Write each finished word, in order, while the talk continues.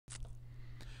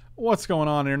What's going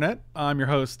on, Internet? I'm your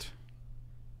host.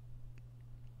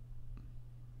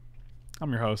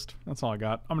 That's all I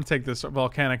got. I'm going to take this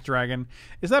Volcanic Dragon.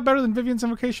 Is that better than Vivian's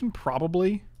Invocation?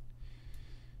 Probably.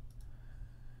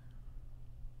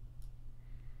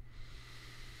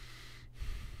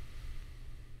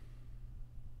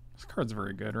 This card's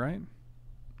very good, right?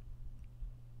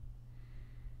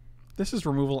 This is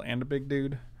removal and a big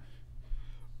dude.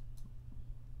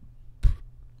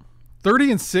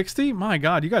 30 and 60? My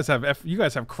God, you guys have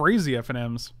crazy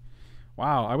FNMs.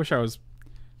 Wow, I wish I was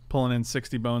pulling in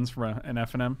 60 bones for an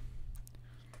FNM.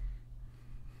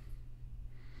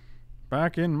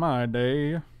 Back in my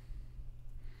day. I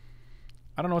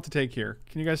don't know what to take here.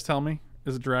 Can you guys tell me?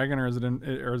 Is it Dragon or is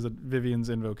it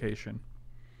Vivian's Invocation?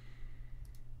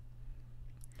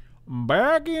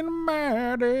 Back in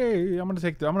my day. I'm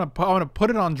gonna put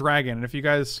it on Dragon, and if you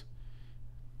guys,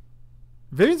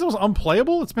 Vivian's almost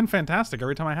unplayable. It's been fantastic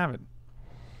every time I have it.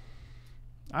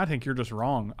 I think you're just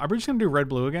wrong. Are we just gonna do red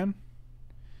blue again?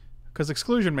 Because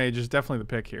Exclusion Mage is definitely the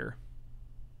pick here.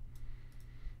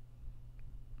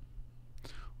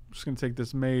 I'm just gonna take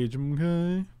this mage.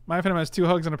 Okay. My FNM has 2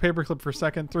 hugs and a paperclip for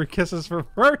second, 3 kisses for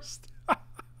first.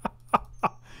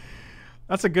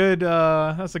 That's a good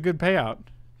payout.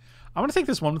 I'm gonna take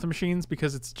this one with the machines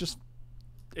because it's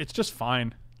just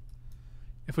fine.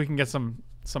 If we can get some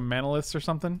Manoliths or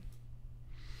something,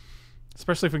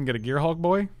 especially if we can get a Gearhulk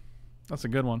boy, that's a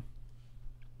good one.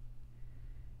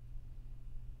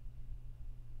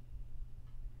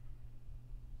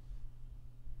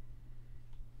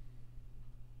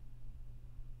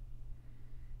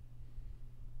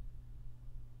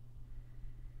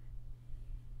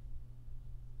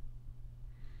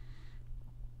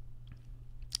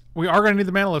 We are going to need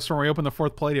the Manoliths when we open the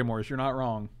 4th Palladium Wars. You're not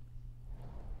wrong.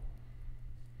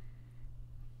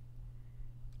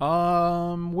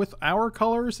 With our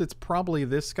colors, it's probably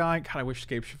this guy. God, I wish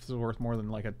Scape Shift was worth more than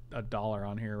like a dollar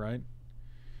on here, right?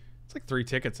 It's like 3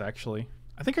 tickets, actually.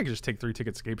 I think I could just take 3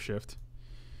 tickets Scape Shift.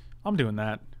 I'm doing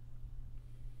that.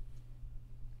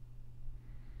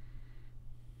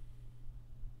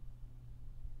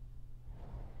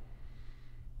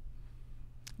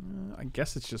 I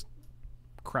guess it's just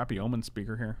crappy Omen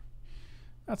Speaker here.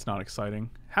 That's not exciting.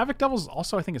 Havoc Devils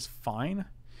also, I think, is fine.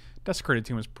 Desecrated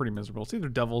Tomb is pretty miserable. It's either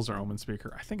Devils or Omen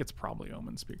Speaker. I think it's probably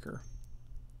Omen Speaker.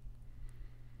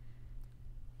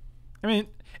 I mean,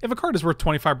 if a card is worth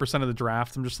 25% of the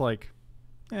draft, I'm just like,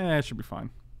 it should be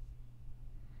fine.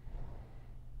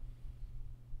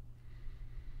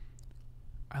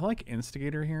 I like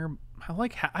Instigator here.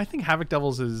 I think Havoc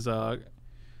Devils is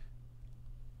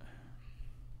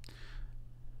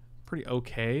pretty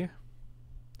okay.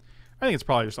 I think it's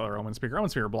probably just other Omen Speaker.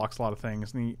 Omen Speaker blocks a lot of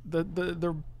things, and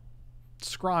the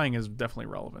scrying is definitely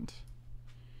relevant.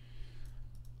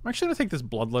 I'm actually going to take this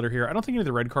Bloodletter here. I don't think any of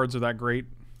the red cards are that great,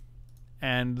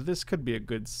 and this could be a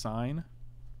good sign.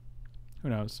 Who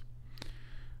knows?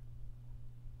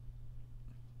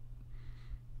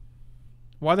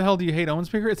 Why the hell do you hate Omen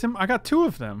Speaker? It's him. I got 2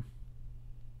 of them.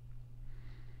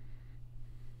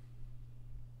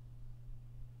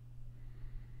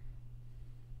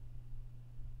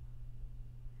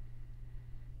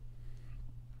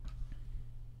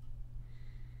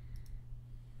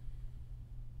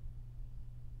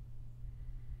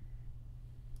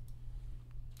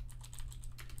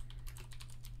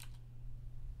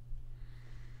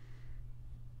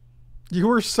 You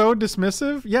were so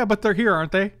dismissive? Yeah, but they're here,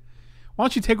 aren't they? Why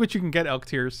don't you take what you can get, Elk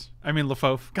Tears? I mean,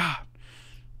 Lefof. God.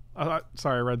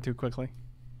 Sorry, I read too quickly.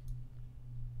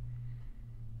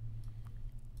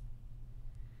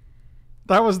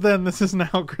 That was then. This is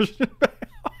now, Christian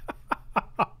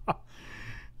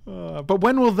Bale. But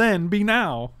when will then be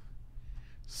now?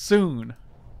 Soon.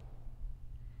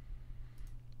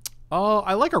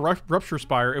 I like a Rupture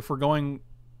Spire if we're going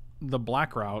the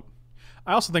black route.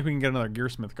 I also think we can get another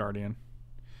Gearsmith Guardian.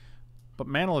 But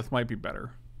Manolith might be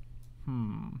better. Oh,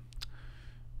 man.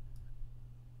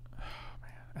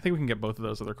 I think we can get both of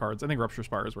those other cards. I think Rupture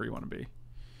Spire is where you want to be.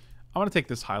 I'm going to take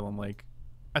this Highland Lake.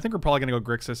 I think we're probably going to go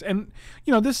Grixis. And,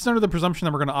 you know, this is under the presumption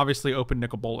that we're going to obviously open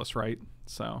Nicol Bolas, right?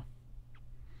 So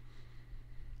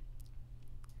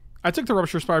I took the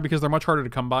Rupture Spire because they're much harder to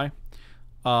come by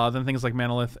than things like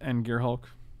Manolith and Gearhulk.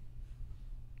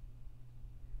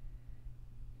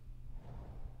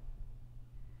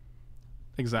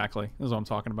 Exactly. This is what I'm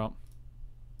talking about.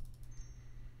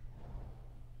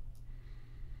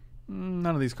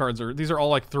 None of these cards are... These are all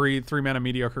like three mana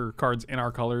mediocre cards in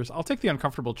our colors. I'll take the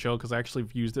Uncomfortable Chill because I actually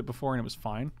have used it before and it was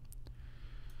fine.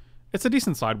 It's a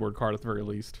decent sideboard card at the very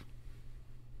least.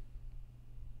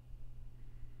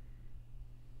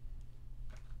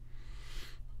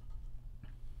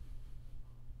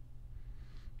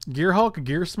 Gear Hulk,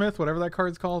 Gearsmith, whatever that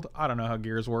card's called. I don't know how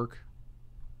gears work.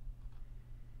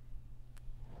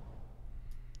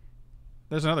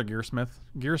 There's another Gearsmith.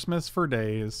 Gearsmiths for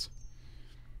days.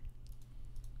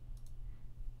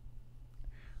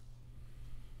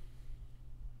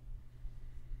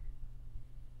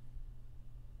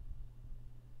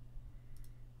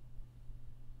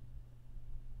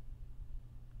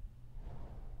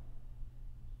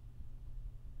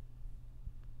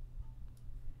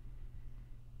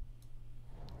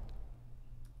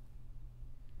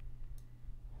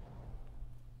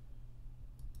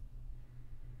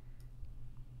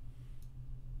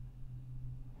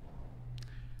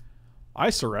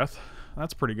 Isoreth.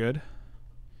 That's pretty good.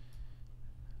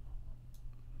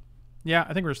 Yeah,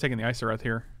 I think we're just taking the Isoreth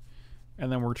here.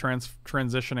 And then we're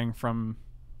transitioning from...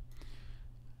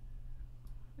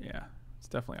 Yeah, it's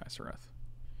definitely Isoreth.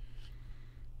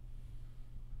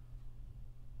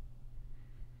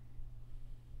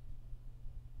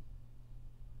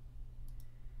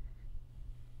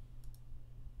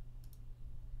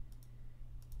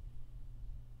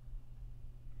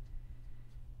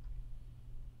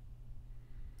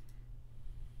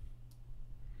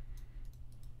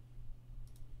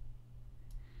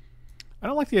 I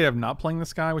don't like the idea of not playing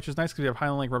this guy, which is nice because we have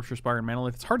Highland Lake, Rupture Spire, and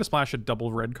Manolith. It's hard to splash a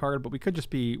double red card, but we could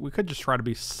just try to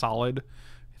be solid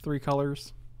 3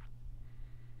 colors.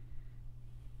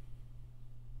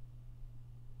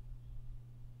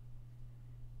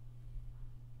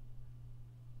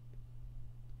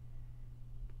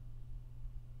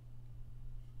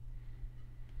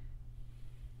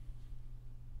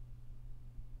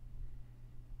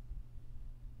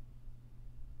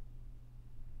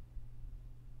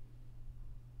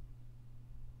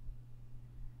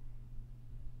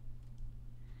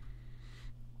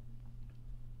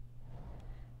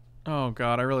 Oh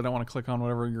god, I really don't want to click on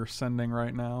whatever you're sending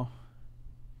right now.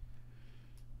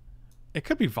 It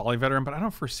could be Volley Veteran, but I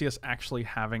don't foresee us actually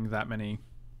having that many.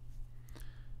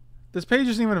 This page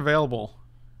isn't even available.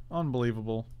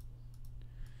 Unbelievable.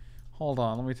 Hold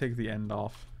on, let me take the end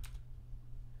off.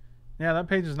 Yeah, that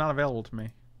page is not available to me.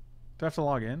 Do I have to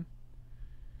log in?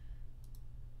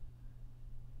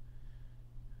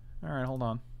 Alright, hold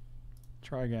on.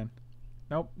 Try again.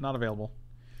 Nope, not available.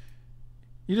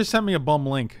 You just sent me a bum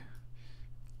link.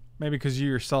 Maybe because you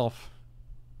yourself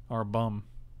are a bum.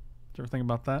 Did you ever think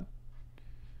about that?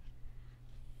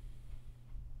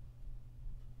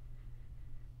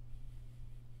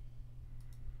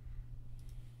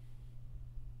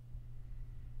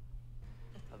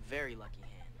 A very lucky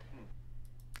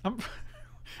hand. Where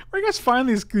do you guys find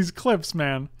these clips,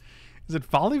 man? Is it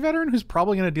Volley Veteran who's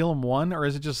probably going to deal him 1, or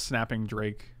is it just Snapping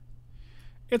Drake?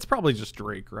 It's probably just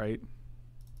Drake, right?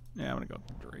 Yeah, I'm going to go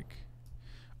with Drake.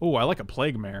 Oh, I like a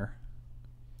Plague Mare.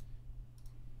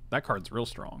 That card's real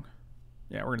strong.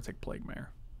 Yeah, we're going to take Plague Mare.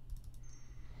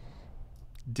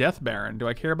 Death Baron. Do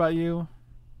I care about you?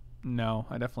 No,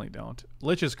 I definitely don't.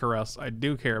 Lich's Caress. I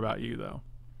do care about you, though.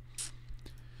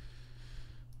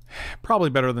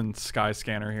 Probably better than Sky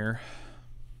Scanner here.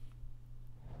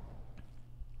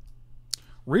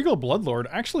 Regal Bloodlord.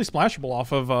 Actually splashable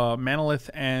off of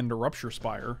Manolith and Rupture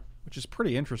Spire, which is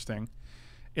pretty interesting.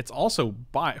 It's also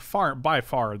by far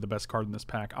the best card in this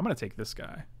pack. I'm going to take this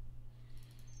guy.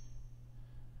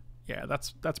 Yeah,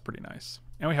 that's pretty nice.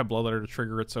 And we have Bloodletter to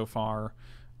trigger it so far.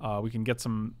 We can get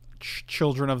some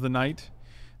Children of the Night.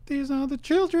 These are the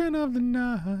Children of the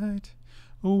Night.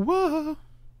 Whoa.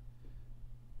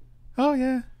 Oh,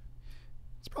 yeah.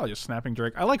 It's probably just Snapping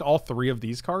Drake. I like all 3 of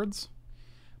these cards.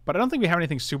 But I don't think we have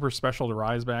anything super special to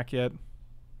rise back yet.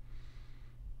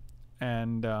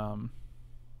 And, yeah,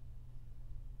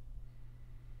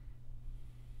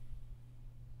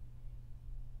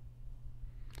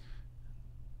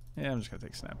 I'm just going to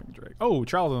take Snapping Drake. Oh,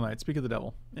 Child of the Night. Speak of the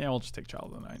Devil. Yeah, we'll just take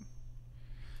Child of the Night.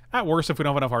 At worst, if we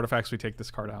don't have enough artifacts, we take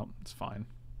this card out. It's fine.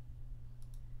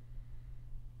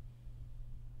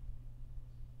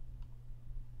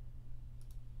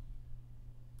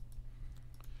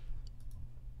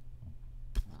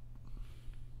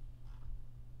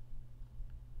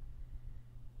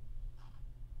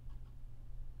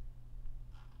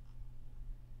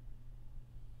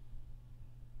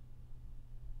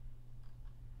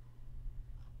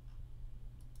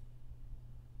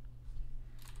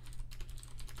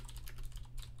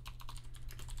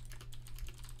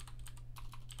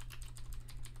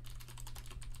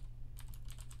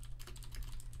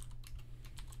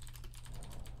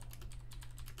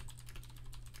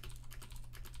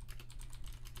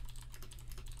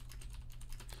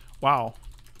 Wow.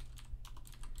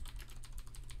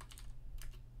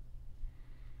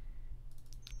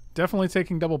 Definitely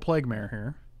taking double Plague Mare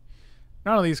here.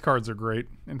 None of these cards are great.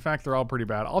 In fact, they're all pretty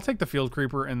bad. I'll take the Field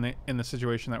Creeper in the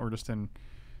situation that we're just in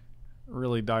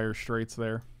really dire straits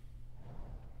there.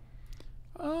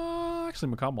 Actually,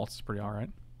 Macabre Waltz is pretty all right.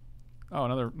 Oh,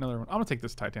 another one. I'm gonna take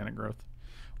this Titanic Growth.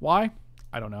 Why?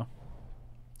 I don't know.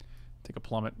 Take a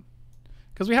Plummet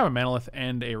because we have a Manolith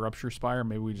and a Rupture Spire.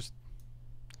 Maybe we just.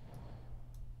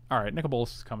 All right, Nicol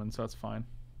Bolas is coming, so that's fine.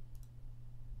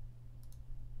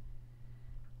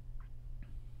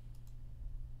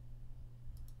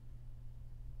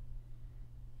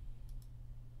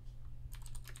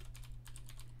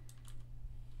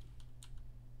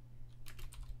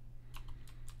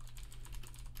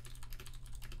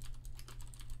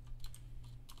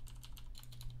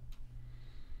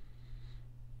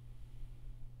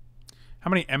 How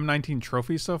many M19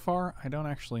 trophies so far? I don't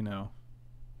actually know.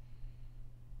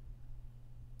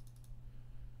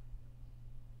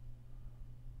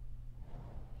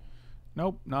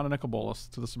 Nope, not a Nicol Bolas,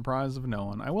 to the surprise of no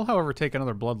one. I will, however, take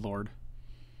another Bloodlord.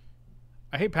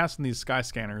 I hate passing these Sky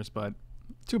Scanners, but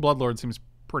 2 Bloodlords seems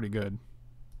pretty good.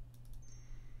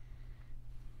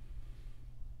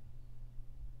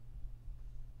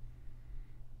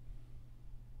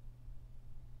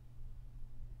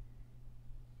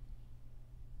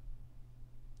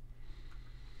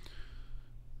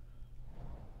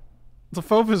 The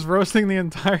Phobe is roasting the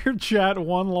entire chat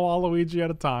one Waluigi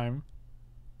at a time.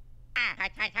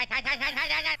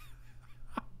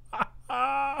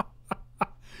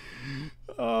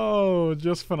 Oh,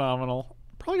 just phenomenal.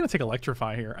 Probably going to take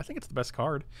Electrify here. I think it's the best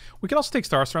card. We could also take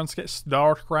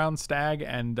Starground Stag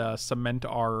and cement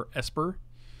our Esper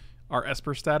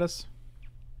status.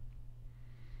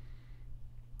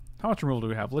 How much removal do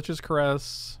we have? Lich's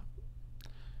Caress.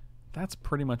 That's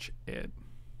pretty much it.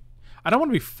 I don't want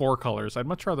to be 4 colors. I'd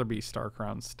much rather be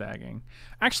Starcrown Stagging.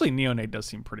 Actually, Neonate does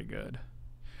seem pretty good.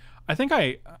 I think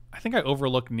I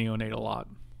overlook Neonate a lot.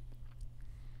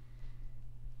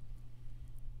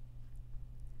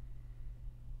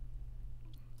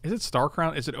 Is it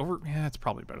Starcrown? Is it over? Yeah, it's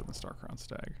probably better than Starcrown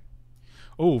Stag.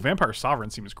 Oh, Vampire Sovereign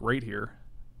seems great here.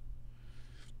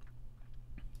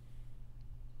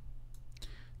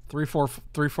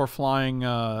 3/4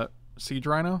 flying Siege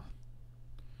Rhino.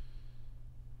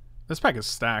 This pack is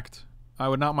stacked. I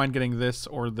would not mind getting this.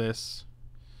 Or the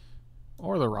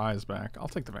Rise back. I'll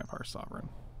take the Vampire Sovereign.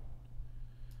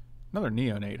 Another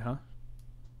Neonate, huh?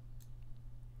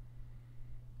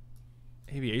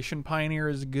 Aviation Pioneer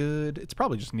is good. It's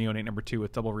probably just Neonate number 2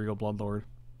 with double Regal Bloodlord.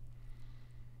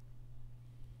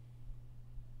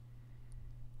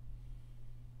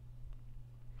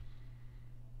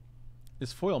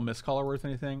 Is foil Mistcaller worth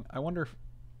anything? I wonder if...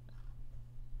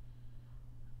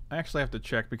 I actually have to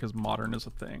check because modern is a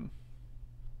thing.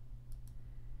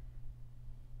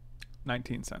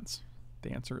 19 cents.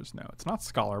 The answer is no. It's not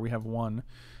Scholar. We have 1.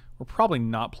 We're probably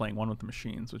not playing 1 with the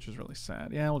machines, which is really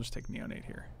sad. Yeah, we'll just take Neonate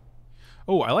here.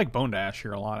 Oh, I like Bone Dash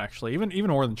here a lot, actually. Even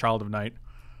more than Child of Night.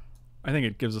 I think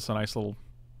it gives us a nice little...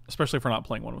 Especially if we're not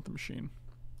playing 1 with the machine.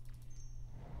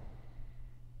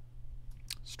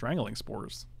 Strangling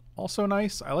Spores. Also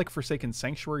nice. I like Forsaken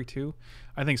Sanctuary, too.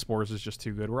 I think Spores is just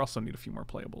too good. We also need a few more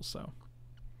playables, so...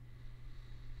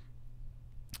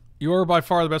 You are by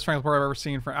far the best Frank Lepore I've ever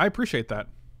seen. I appreciate that.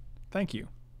 Thank you.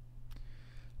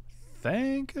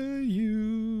 Thank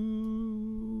you.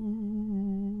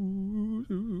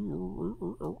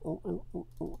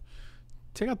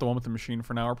 Take out the one with the machine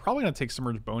for now. We're probably going to take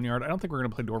Submerged Boneyard. I don't think we're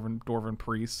going to play Dwarven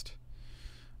Priest.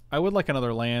 I would like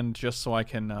another land just so I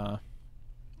can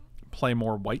play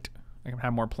more white. I can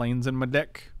have more planes in my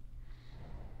deck.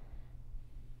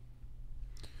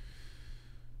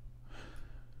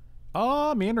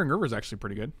 Meandering River is actually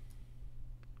pretty good.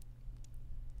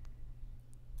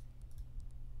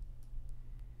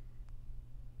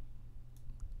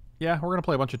 Yeah, we're going to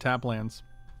play a bunch of tap lands.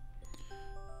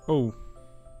 Oh.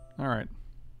 Alright.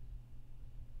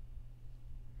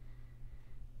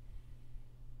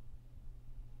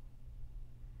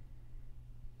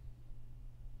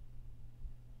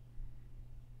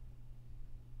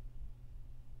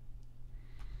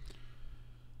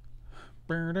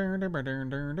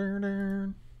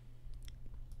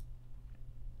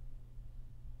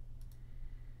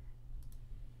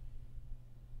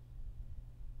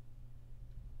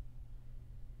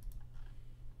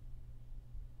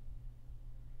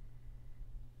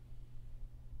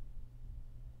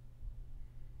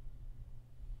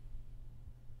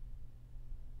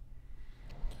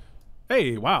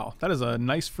 Hey, wow. That is a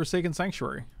nice Forsaken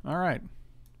Sanctuary. All right.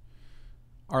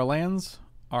 Our lands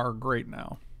are great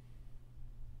now.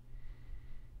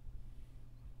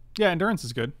 Yeah, Endurance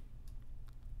is good.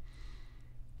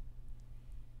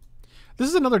 This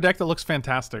is another deck that looks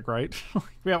fantastic, right?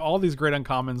 We have all these great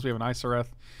uncommons. We have an Isoreth.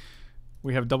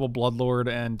 We have double Bloodlord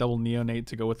and double Neonate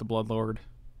to go with the Bloodlord.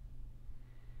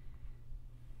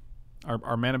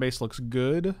 Our mana base looks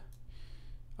good.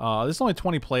 This is only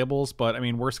 20 playables, but I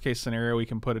mean, worst case scenario, we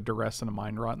can put a Duress and a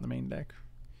Mind Rot in the main deck.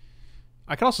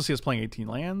 I could also see us playing 18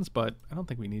 lands, but I don't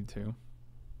think we need to.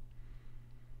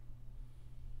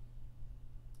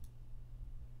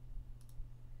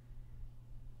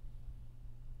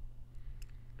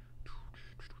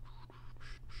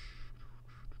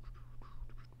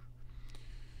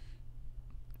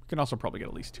 Can also probably get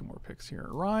at least 2 more picks here.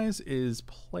 Rise is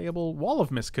playable. Wall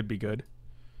of Mist could be good.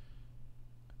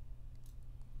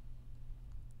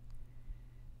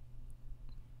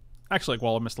 Actually, like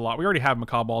Wall of Mist a lot. We already have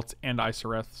Macabre and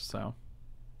Isoreth, so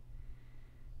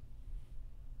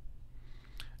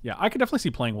yeah, I could definitely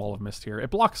see playing Wall of Mist here. It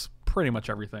blocks pretty much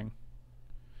everything.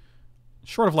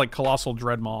 Short of like Colossal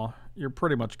Dreadmaw, you're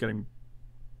pretty much getting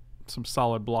some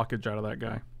solid blockage out of that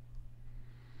guy.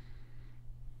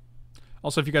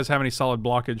 Also, if you guys have any solid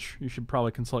blockage, you should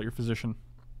probably consult your physician.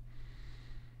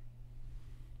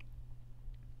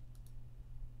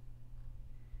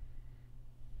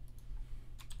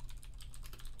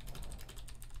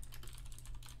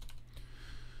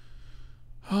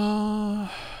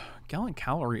 Gallant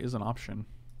Cavalry is an option.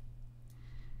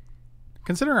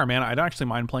 Considering our mana, I don't actually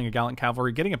mind playing a Gallant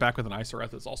Cavalry. Getting it back with an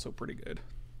Isoreth is also pretty good.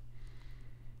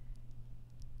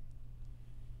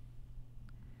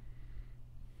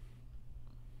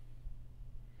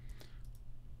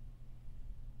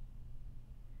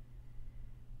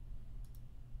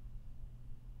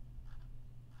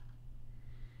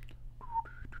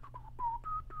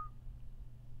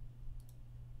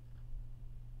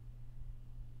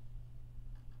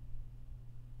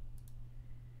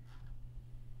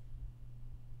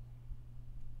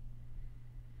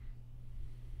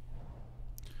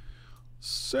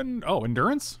 Oh,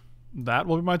 Endurance? That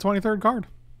will be my 23rd card.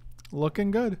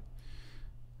 Looking good.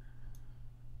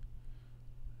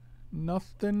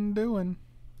 Nothing doing.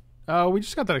 We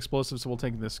just got that explosive, so we'll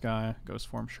take this guy. Ghost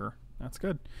form, sure. That's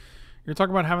good. You're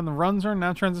talking about having the runs earn,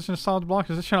 now transition to solid block.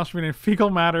 This channel should be named Fecal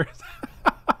Matter.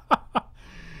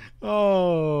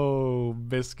 Oh,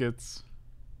 biscuits.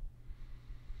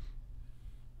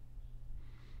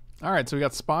 Alright, so we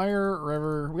got Spire,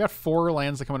 River. We got 4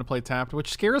 lands that come into play tapped,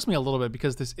 which scares me a little bit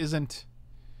because this isn't...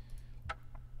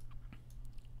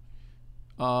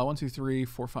 1, 2, 3,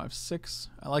 4, 5, 6.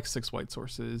 I like 6 white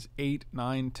sources. 8,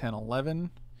 9, 10,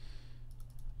 11.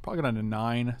 Probably going to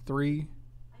 9, 3.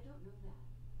 I don't know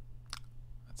that.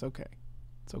 That's okay.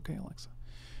 It's okay, Alexa.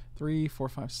 3, 4,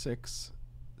 5, 6,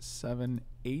 7,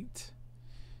 8.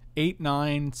 8,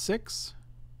 9, 6.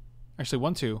 Actually,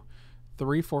 1, 2,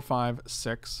 3, 4, 5,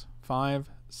 6. 5,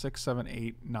 6, 7,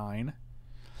 8, 9.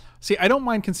 See, I don't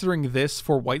mind considering this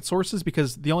for white sources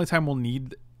because the only time we'll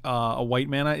need a white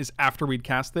mana is after we'd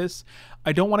cast this.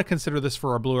 I don't want to consider this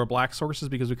for our blue or black sources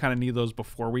because we kind of need those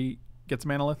before we get to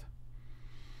Manalith.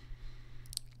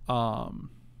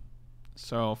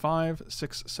 So 5,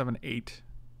 6, 7, 8,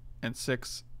 and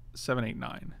 6, 7, 8,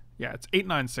 9. Yeah, it's 8,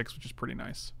 9, 6, which is pretty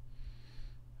nice.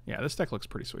 Yeah, this deck looks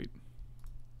pretty sweet.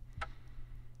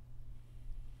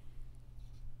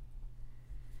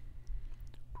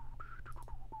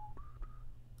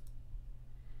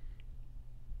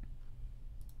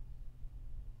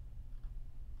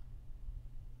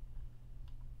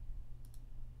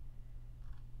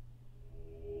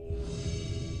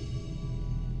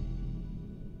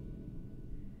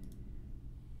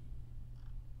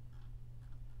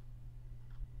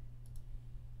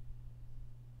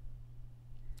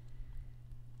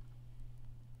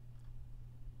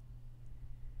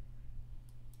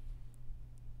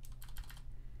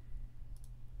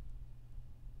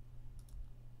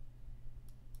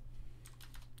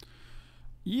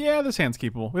 Yeah, this hand's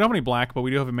keepable. We don't have any black, but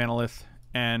we do have a Manalith,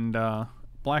 and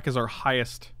black is our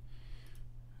highest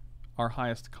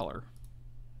color.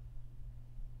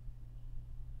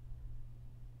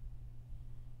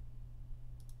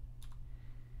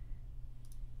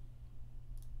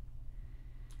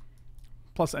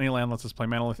 Plus, any land lets us play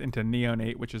Manalith into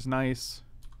Neonate, which is nice.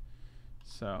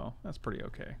 So that's pretty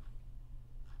okay.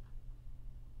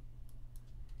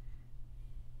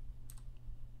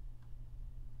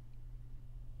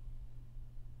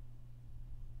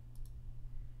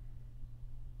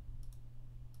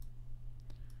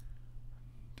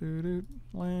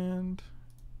 Land.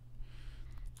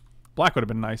 Black would have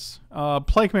been nice.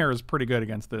 Plague Mare is pretty good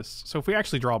against this. So if we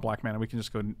actually draw black mana, we can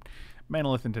just go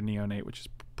Manalith into Neonate, which is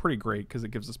pretty great because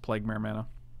it gives us Plague Mare mana.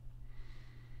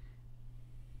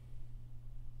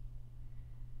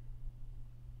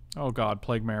 Oh god,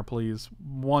 Plague Mare, please.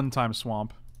 One time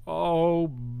swamp. Oh,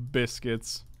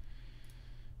 biscuits.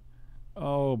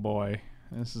 Oh boy.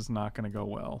 This is not going to go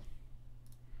well.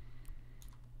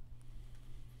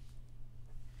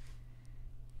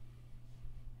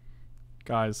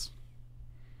 Guys.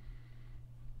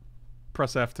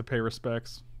 Press F to pay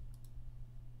respects.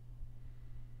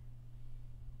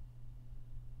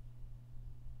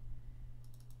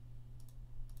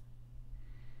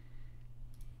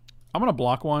 I'm gonna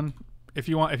block one. If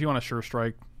you want a sure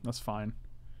strike, that's fine.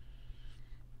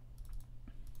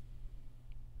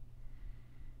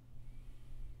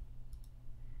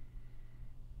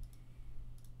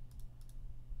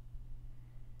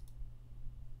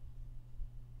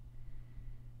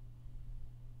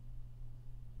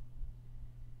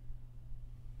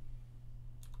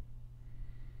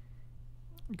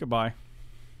 Goodbye.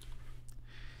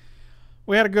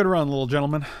 We had a good run, little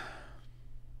gentleman.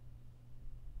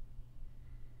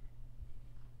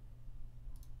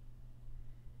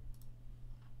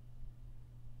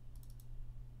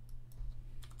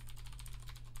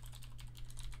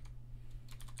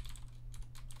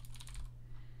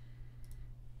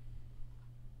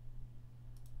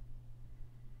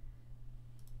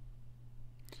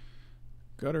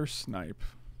 Gutter Snipe.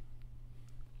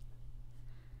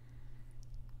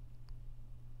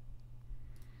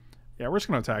 Yeah, we're just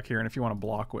going to attack here, and if you want to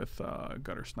block with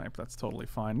Gutter Snipe, that's totally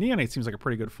fine. Neonate seems like a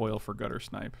pretty good foil for Gutter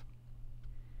Snipe.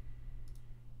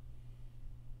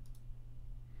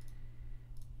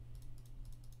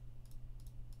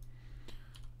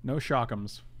 No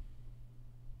Shock'ems.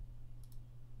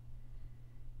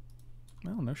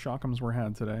 Well, no Shock'ems were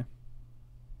had today.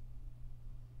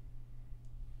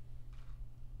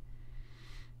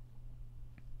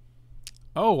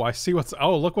 Oh, I see what's...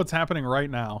 Oh, look what's happening right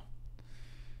now.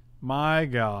 My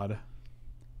god.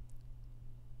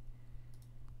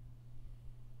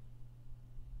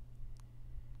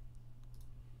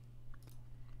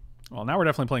 Well, now we're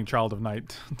definitely playing Child of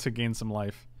Night to gain some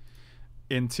life.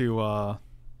 Into,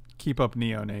 keep up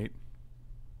Neonate.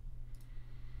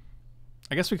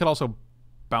 I guess we could also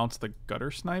bounce the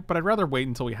Gutter Snipe, but I'd rather wait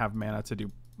until we have mana to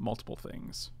do multiple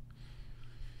things.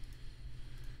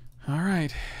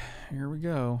 Alright, here we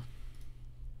go.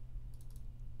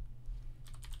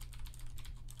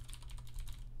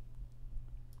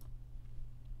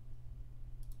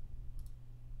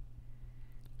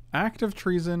 Act of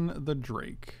Treason, the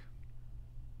Drake.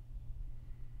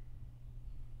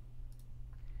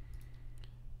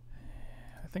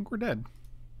 I think we're dead.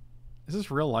 Is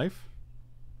this real life?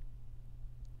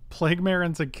 Plague Mare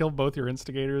and to kill both your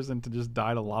instigators and to just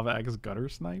die to Lava X Gutter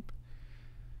Snipe?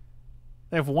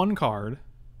 They have one card.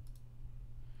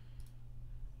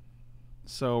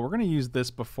 So we're going to use this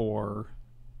before...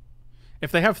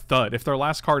 If they have Thud, if their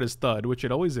last card is Thud, which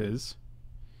it always is.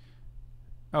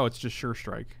 Oh, it's just Sure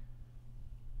Strike.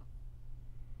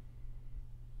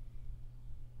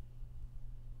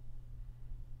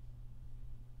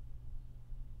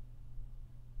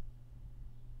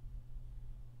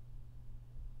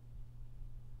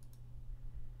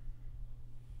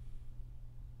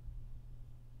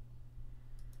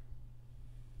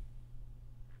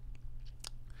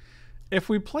 If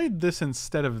we played this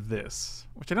instead of this,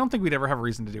 which I don't think we'd ever have a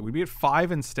reason to do, we'd be at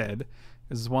 5 instead.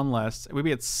 This is one less. We'd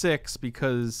be at 6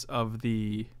 because of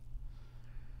the...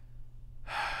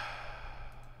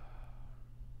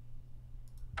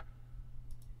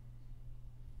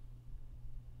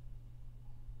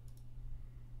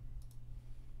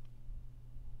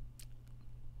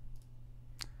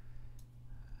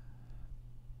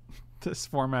 This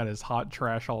format is hot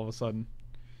trash all of a sudden.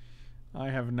 I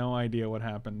have no idea what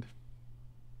happened.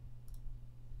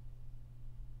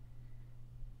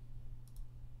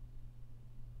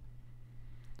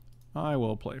 I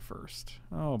will play first.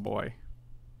 Oh boy.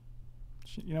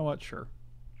 You know what? Sure.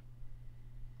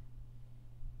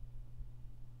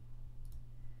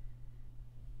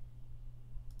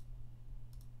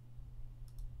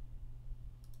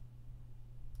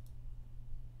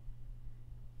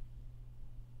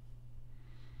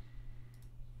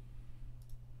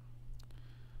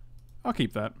 I'll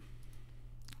keep that.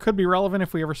 Could be relevant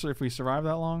if we survive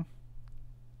that long.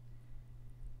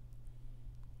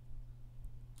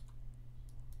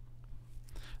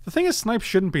 The thing is, Snipe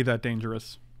shouldn't be that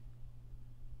dangerous.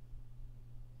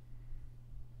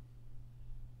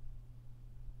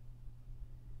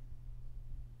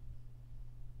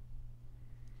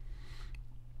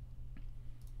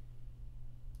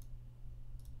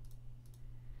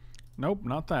 Nope,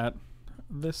 not that.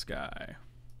 This guy.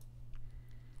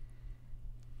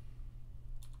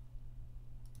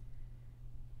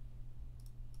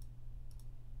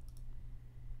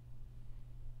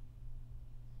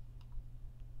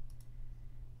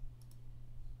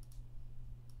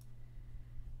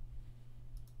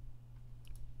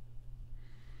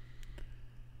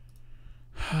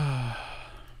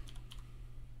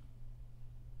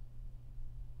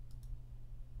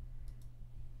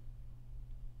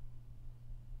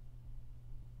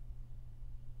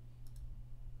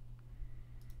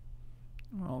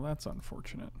 that's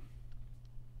unfortunate.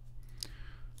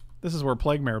 This is where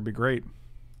Plague Mare would be great.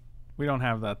 We don't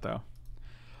have that though.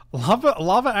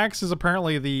 Lava Axe is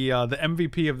apparently the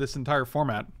MVP of this entire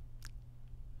format.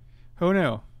 Who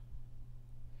knew?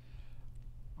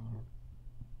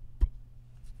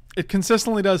 It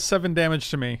consistently does 7 damage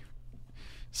to me.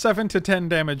 7 to 10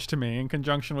 damage to me in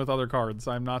conjunction with other cards.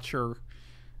 I'm not sure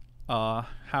how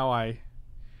I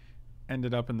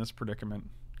ended up in this predicament.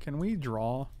 Can we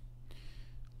draw?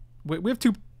 We have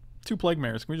two Plague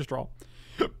Mares. Can we just draw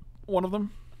one of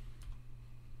them?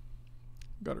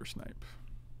 Gutter Snipe.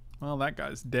 Well, that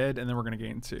guy's dead, and then we're going to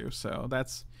gain 2. So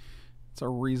it's a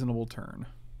reasonable turn.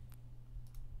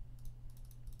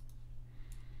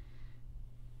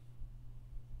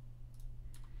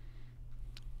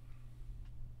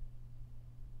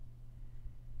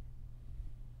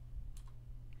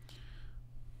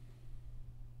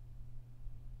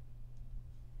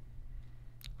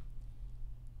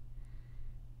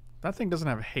 That thing doesn't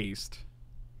have haste.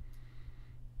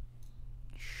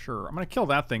 Sure. I'm going to kill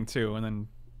that thing too and then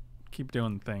keep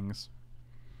doing things.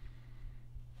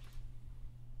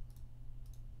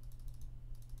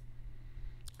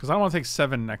 Because I don't want to take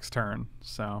 7 next turn,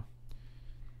 so.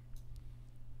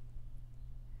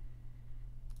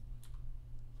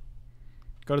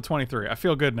 Go to 23. I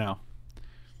feel good now.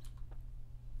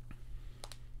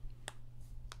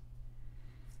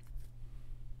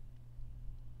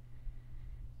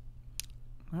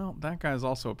 Well, that guy's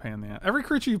also a pain in the ass. Every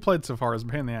creature you've played so far is a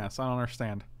pain in the ass. I don't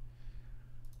understand.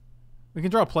 We can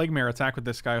draw a Plague Mare, attack with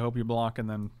this guy, hope you block, and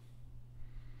then...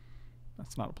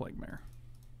 That's not a Plague Mare.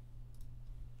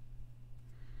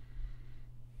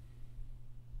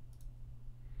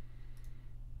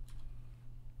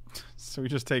 So we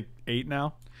just take 8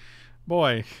 now?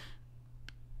 Boy.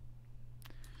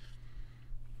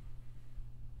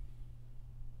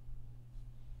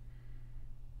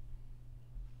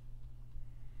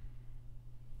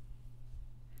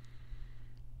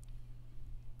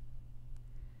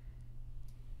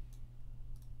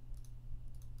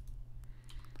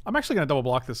 I'm actually going to double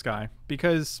block this guy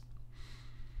because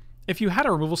if you had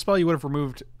a removal spell, you would have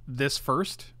removed this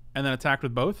first and then attacked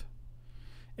with both.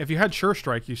 If you had Sure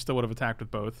Strike, you still would have attacked with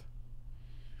both.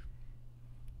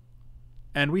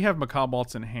 And we have Macabre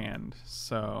Waltz in hand,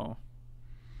 so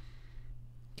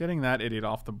getting that idiot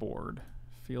off the board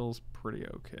feels pretty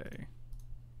okay.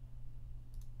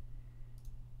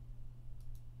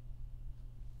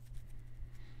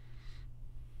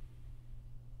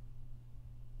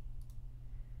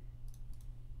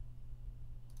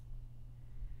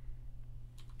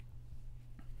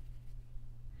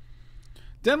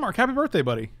 Denmark, happy birthday,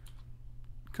 buddy.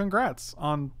 Congrats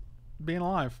on being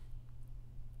alive.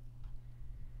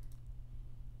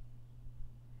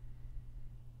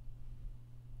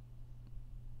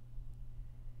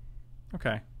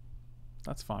 Okay.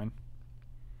 That's fine.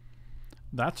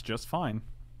 That's just fine.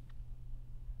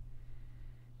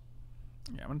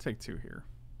 Yeah, I'm going to take 2 here.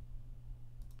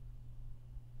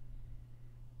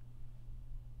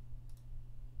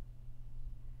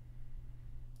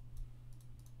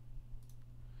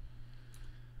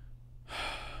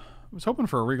 I was hoping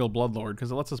for a Regal Bloodlord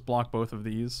because it lets us block both of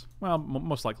these. Well,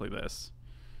 most likely this.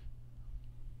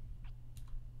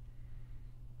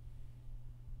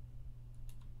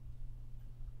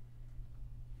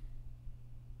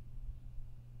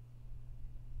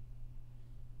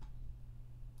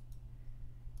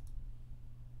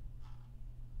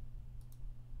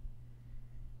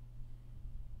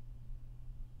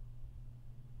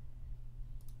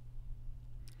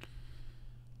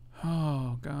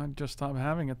 Oh, God, just stop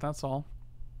having it, that's all.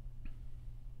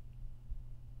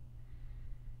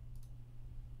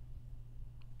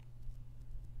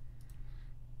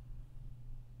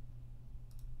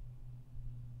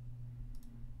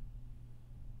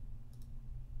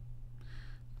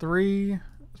 Three,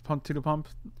 pump 2 to pump.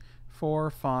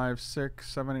 4, 5, 6,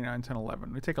 7, 8, 9, 10,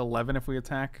 11. We take 11 if we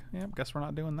attack. Yep, guess we're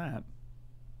not doing that.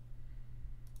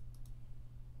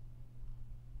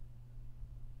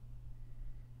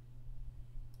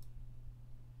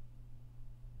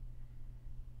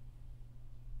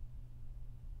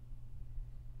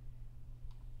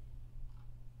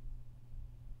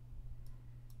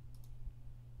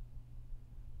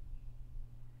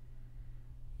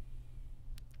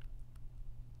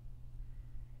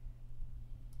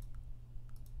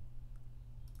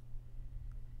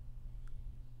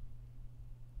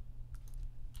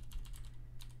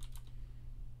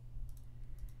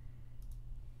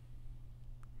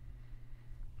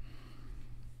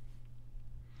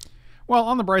 Well,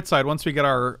 on the bright side, once we get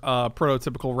our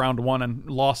prototypical round 1 and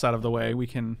loss out of the way, we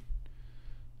can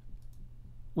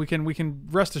we can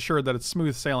rest assured that it's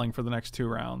smooth sailing for the next 2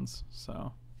 rounds.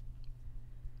 So,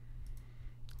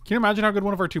 can you imagine how good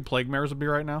one of our 2 plague mares would be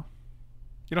right now?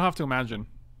 You don't have to imagine.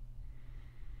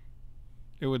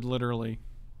 It would literally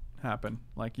happen.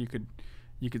 Like you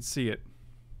could see it.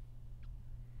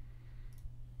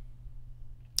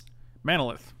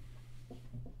 Manolith.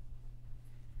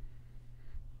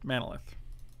 Manolith.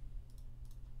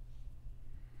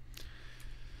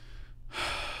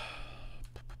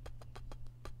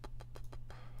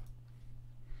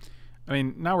 I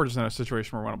mean, now we're just in a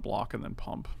situation where we want to block and then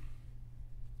pump.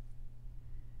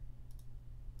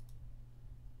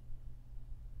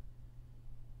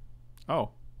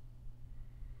 Oh.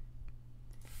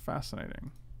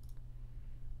 Fascinating.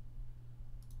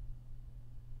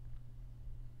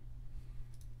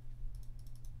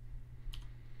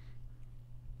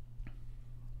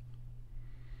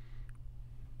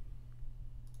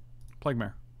 Plague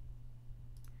Mare.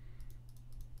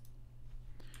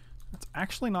 That's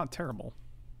actually not terrible.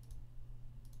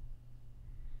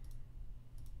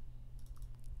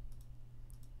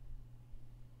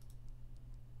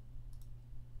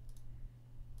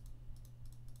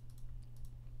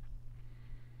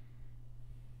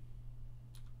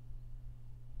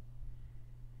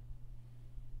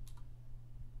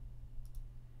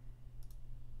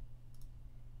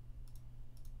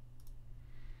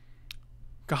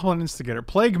 Goblin Instigator.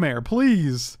 Plague Mare,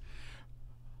 please.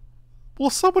 Will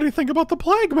somebody think about the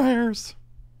Plague Mares?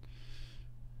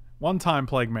 One time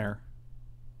Plague Mare.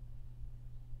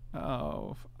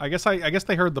 Oh, I guess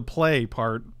they heard the play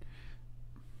part.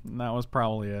 And that was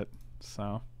probably it.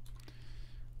 So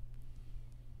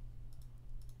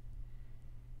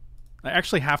I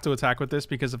actually have to attack with this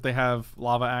because if they have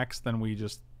Lava Axe, then we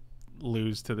just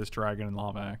lose to this dragon and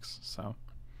Lava Axe. So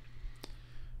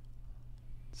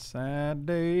sad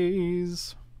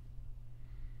days.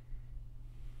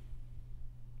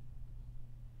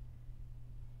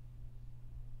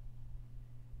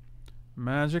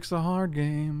 Magic's a hard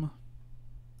game.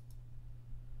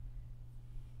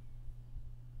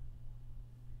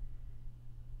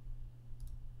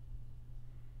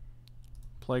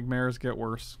 Plague Mares get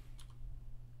worse.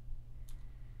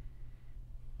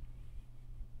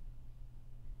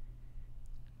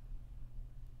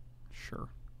 Sure.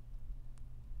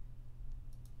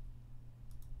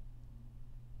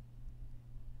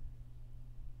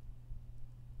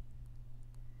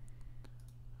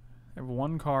 I have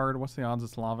 1 card. What's the odds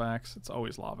it's Lava Axe? It's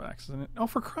always Lava Axe, isn't it? Oh,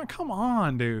 for crying! Come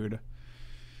on, dude.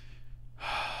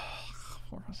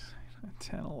 4,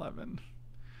 10, 11.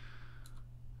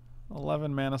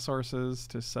 11 mana sources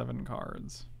to 7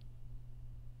 cards.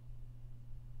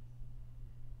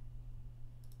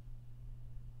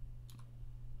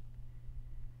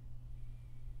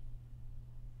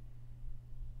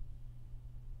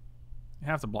 You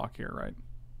have to block here, right?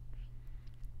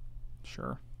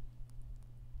 Sure.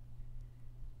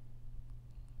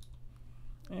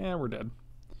 Yeah, we're dead.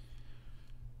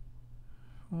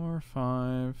 4,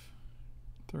 5,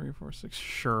 3, 4, 6.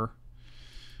 Sure.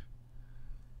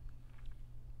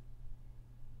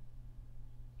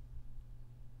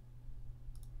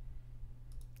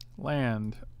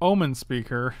 Land. Omen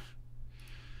Speaker.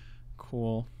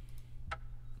 Cool.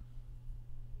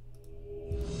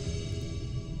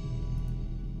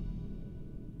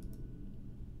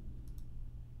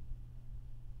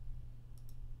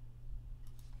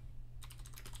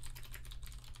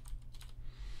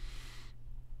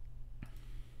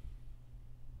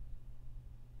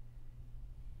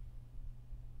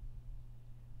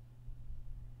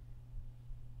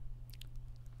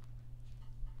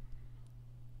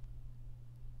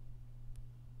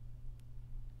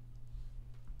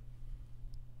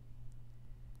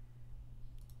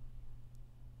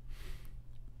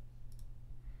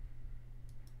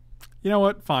 You know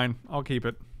what? Fine. I'll keep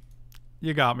it.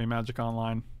 You got me, Magic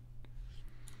Online.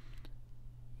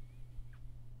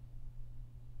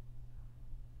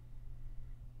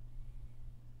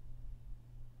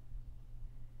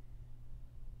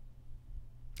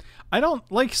 I don't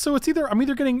like, so it's either I'm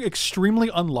either getting extremely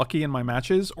unlucky in my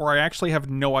matches or I actually have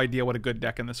no idea what a good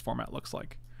deck in this format looks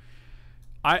like.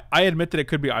 I admit that it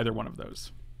could be either one of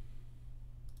those.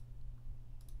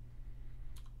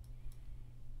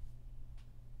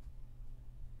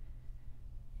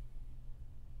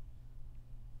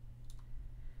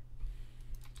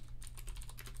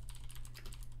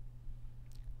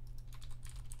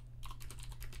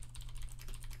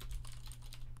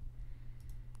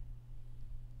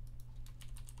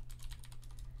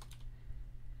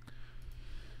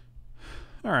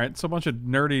 Alright, so a bunch of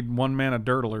nerdy 1-mana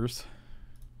dirtlers.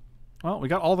 Well, we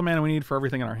got all the mana we need for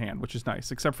everything in our hand, which is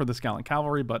nice, except for this Gallant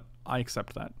Cavalry, but I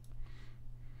accept that.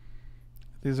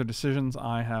 These are decisions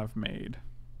I have made.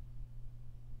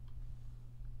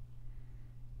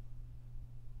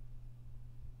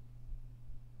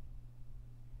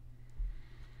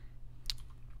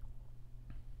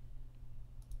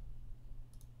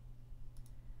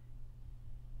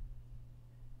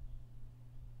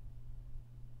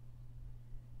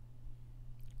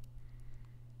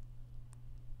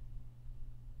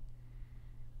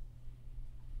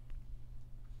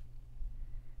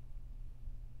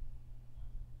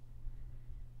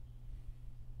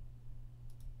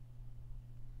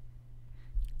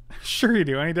 Sure you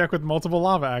do. Any deck with multiple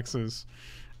lava axes.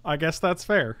 I guess that's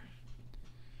fair.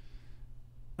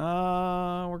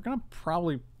 We're gonna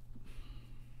probably...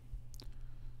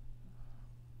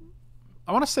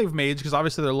 I want to save Mage because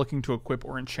obviously they're looking to equip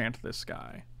or enchant this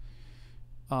guy.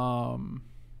 I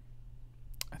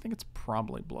think it's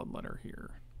probably Bloodletter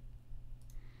here.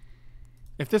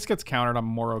 If this gets countered, I'm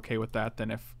more okay with that than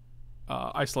if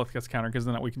Isolith gets countered, because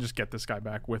then we can just get this guy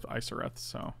back with Isoreth,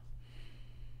 so...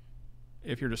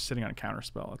 If you're just sitting on a counter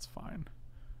spell, that's fine.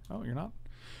 Oh, you're not?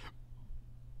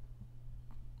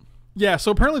 Yeah, so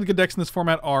apparently the good decks in this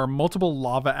format are multiple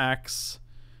Lava Axe,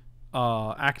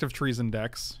 Active Treason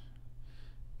decks,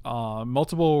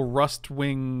 multiple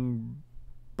Rustwing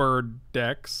Bird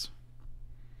decks,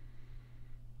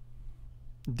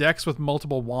 decks with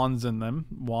multiple wands in them,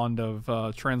 wand of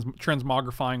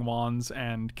transmogrifying wands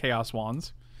and chaos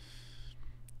wands.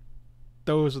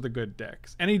 Those are the good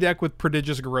decks. Any deck with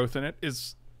prodigious growth in it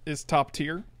is top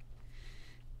tier.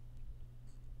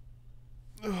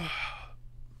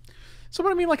 So,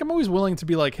 but I mean, like, I'm always willing to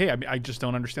be like, hey, I just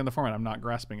don't understand the format. I'm not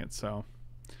grasping it, so...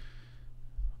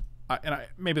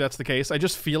 maybe that's the case. I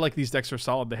just feel like these decks are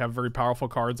solid. They have very powerful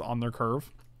cards on their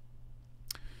curve.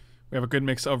 We have a good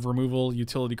mix of removal,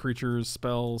 utility creatures,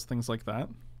 spells, things like that.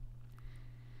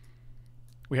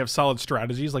 We have solid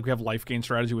strategies, like we have life gain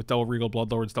strategy with double Regal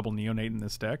Bloodlords, double Neonate in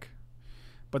this deck.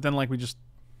 But then, like, we just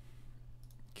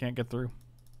can't get through.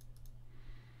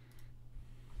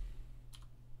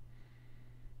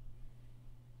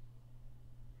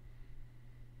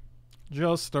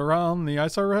 Just around the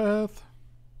Isoreth.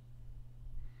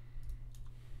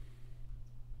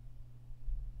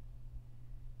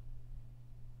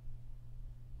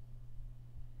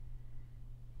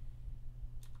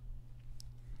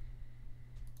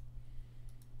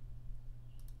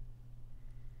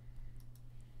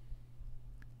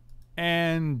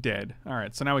 And dead.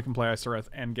 Alright, so now we can play Isoreth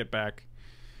and get back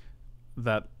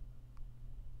that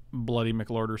bloody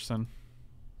McLorderson.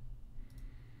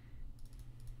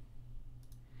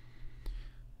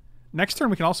 Next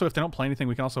turn we can also, if they don't play anything,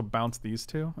 we can also bounce these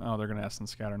two. Oh, they're going to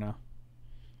Essence Scatter now.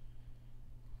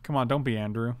 Come on, don't be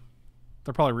Andrew.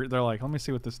 They're probably, they're like, let me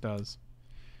see what this does.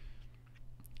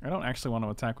 I don't actually want to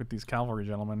attack with these Cavalry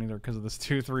Gentlemen either because of this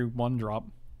 2/3/1 drop.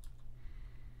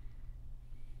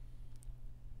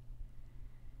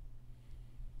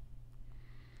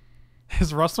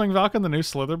 Is Rustwing Falcon the new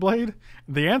Slitherblade?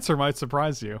 The answer might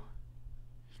surprise you.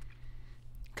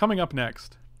 Coming up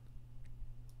next.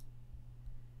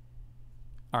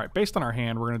 Alright, based on our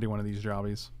hand, we're going to do one of these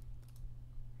jobbies.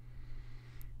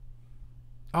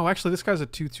 Oh, actually, this guy's a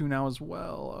 2/2 now as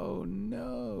well. Oh,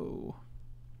 no.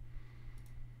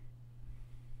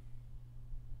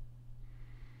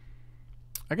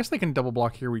 I guess they can double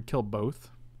block here. We'd kill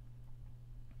both.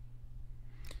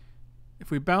 If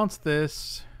we bounce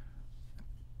this...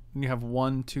 And you have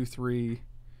 1, 2, 3.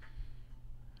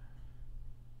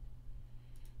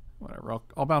 Whatever.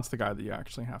 I'll bounce the guy that you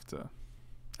actually have to.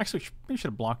 Actually, maybe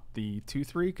should have blocked the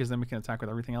 2/3 because then we can attack with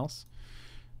everything else.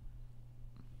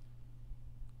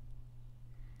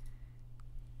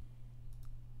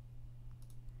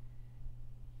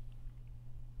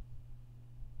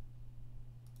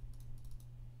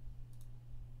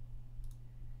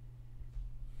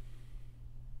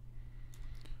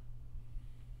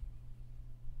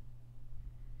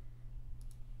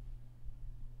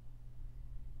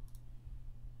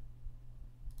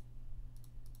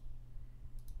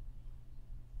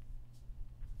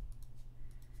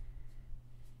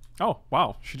 Oh,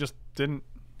 wow. She just didn't...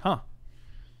 Huh.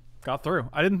 Got through.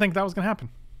 I didn't think that was going to happen.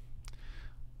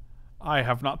 I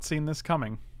have not seen this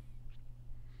coming.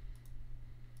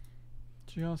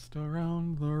 Just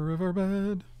around the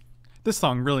riverbed. This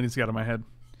song really needs to get out of my head.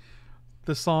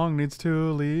 This song needs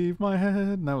to leave my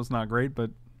head. That was not great, but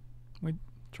we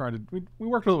tried to... We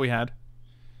worked with what we had.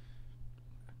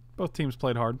 Both teams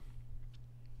played hard.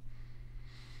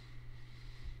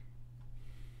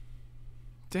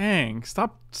 Dang,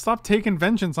 stop taking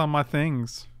vengeance on my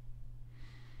things.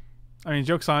 I mean,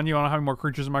 joke's on you. I don't have any more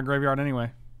creatures in my graveyard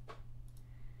anyway.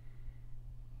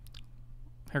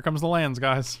 Here comes the lands,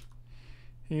 guys.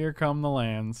 Here come the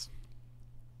lands.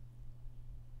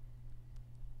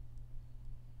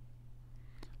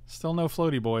 Still no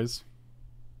floaty boys.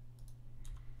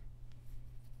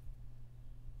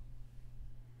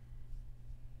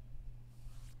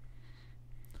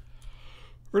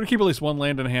 We're going to keep at least one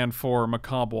land in hand for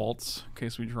Macabre Waltz, in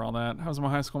case we draw that. I was in my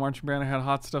high school marching band. I had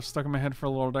hot stuff stuck in my head for a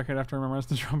little decade after I memorized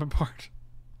the trumpet part.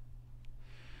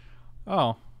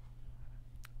 Oh.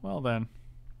 Well then.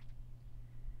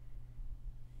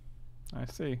 I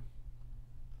see.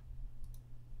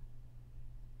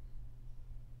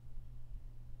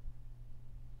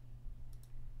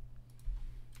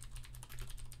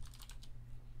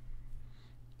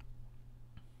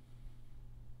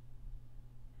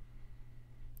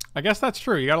 I guess that's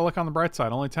true. You gotta look on the bright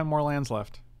side. Only 10 more lands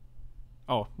left.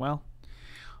 Oh, well.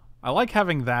 I like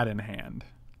having that in hand.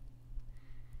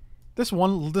 This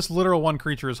literal one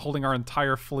creature is holding our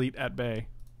entire fleet at bay.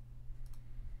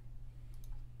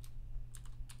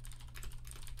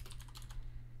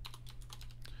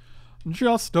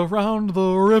 Just around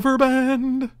the river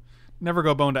bend. Never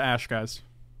go bone to ash, guys.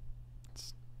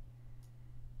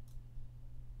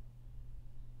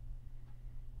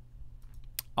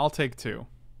 I'll take 2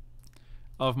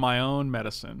 of my own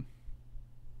medicine.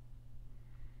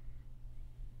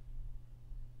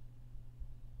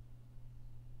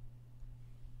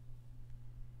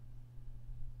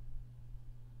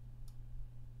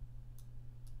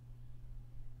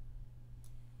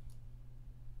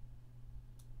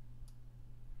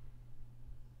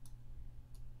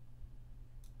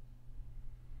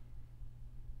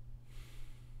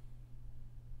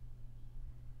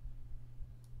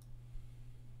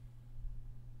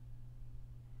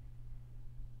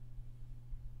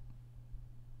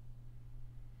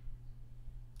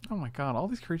 Oh my god, all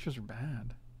these creatures are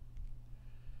bad.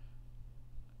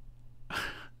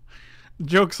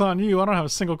 Joke's on you, I don't have a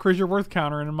single creature worth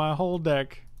countering in my whole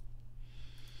deck.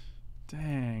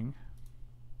 Dang.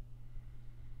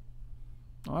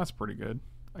 Well, that's pretty good.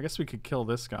 I guess we could kill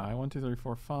this guy. 1, 2, 3,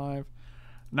 4, 5.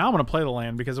 Now I'm going to play the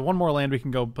land, because one more land we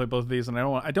can go play both of these, and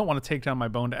I don't want to take down my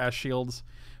Bone to Ash shields,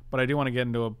 but I do want to get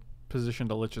into a position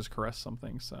to Lich's Caress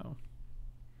something, so...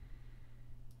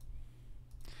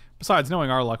 Besides, knowing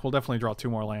our luck, we'll definitely draw 2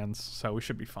 more lands, so we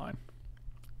should be fine.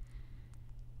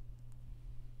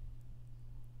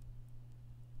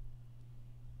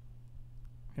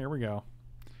 Here we go.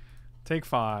 Take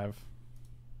 5.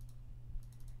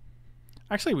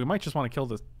 Actually, we might just want to kill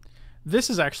this. This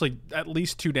is actually at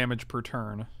least 2 damage per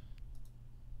turn.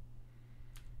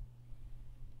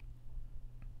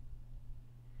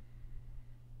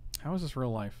 How is this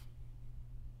real life?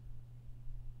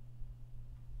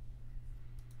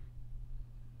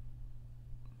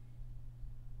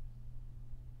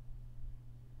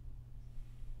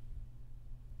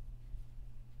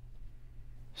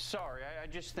 Sorry, I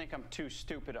just think I'm too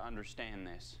stupid to understand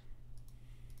this.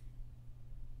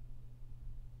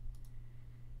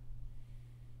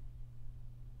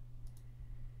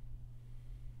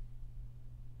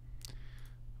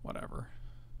 Whatever.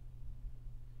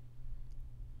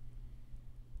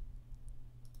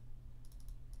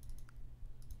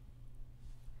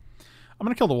 I'm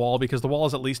going to kill the wall because the wall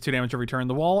is at least 2 damage every turn.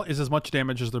 The wall is as much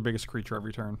damage as their biggest creature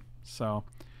every turn. So,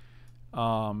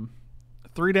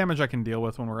 3 damage I can deal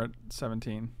with when we're at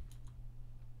 17.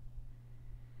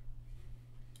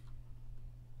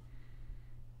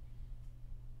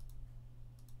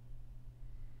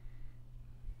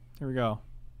 Here we go.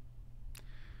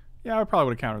 Yeah, I probably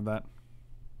would have countered that.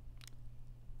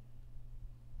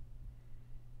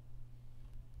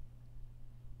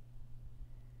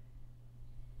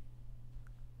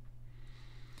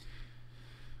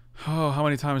 Oh, how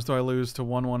many times do I lose to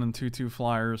 1/1 and 2/2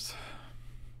 flyers?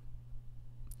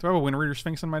 Do I have a Wind Reader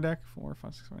Sphinx in my deck? 4,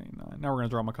 5, 6, 7, 8, 9. Now we're going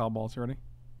to draw Macabre Balls already.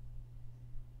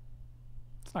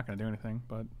 It's not going to do anything,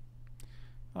 but...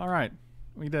 Alright,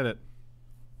 we did it.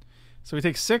 So we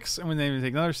take 6, and then we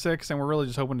take another 6, and we're really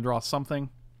just hoping to draw something.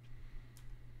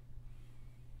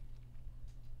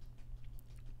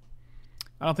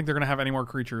 I don't think they're going to have any more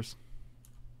creatures.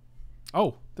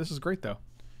 Oh, this is great, though.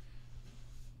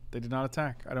 They did not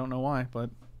attack. I don't know why, but...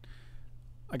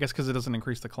 I guess because it doesn't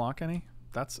increase the clock any?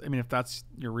 I mean, if that's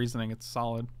your reasoning, it's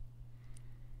solid.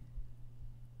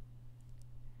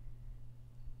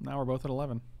 Now we're both at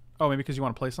 11. Oh, maybe because you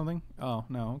want to play something? Oh,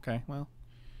 no. Okay, well...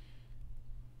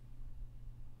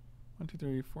 1, 2,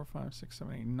 3, 4, 5, 6,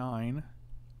 7, 8, 9.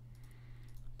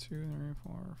 2, 3,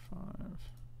 4, 5.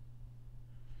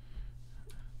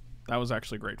 That was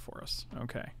actually great for us.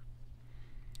 Okay.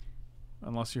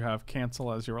 Unless you have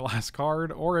cancel as your last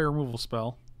card or a removal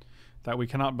spell that we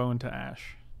cannot bone to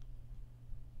ash.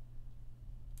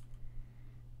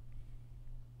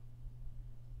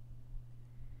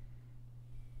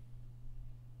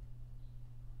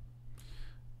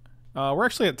 We're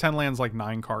actually at 10 lands, like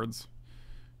 9 cards.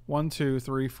 1, 2,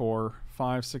 3, 4,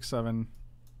 5, 6, 7,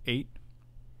 8.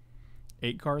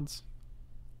 8 cards.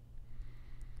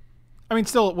 I mean,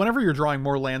 still, whenever you're drawing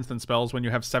more lands than spells, when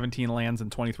you have 17 lands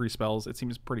and 23 spells, it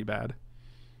seems pretty bad.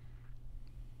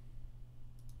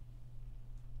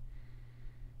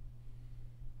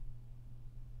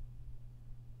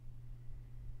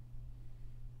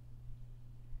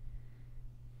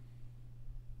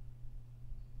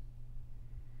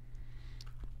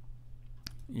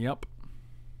 Yep.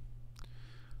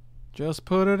 Just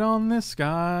put it on this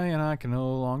guy and I can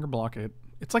no longer block it.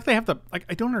 It's like they have to... Like,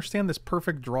 I don't understand this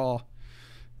perfect draw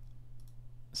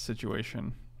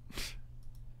situation.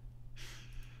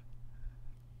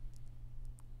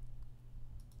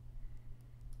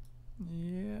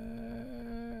 Yeah.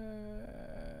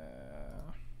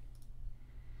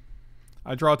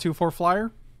 I draw a 2/4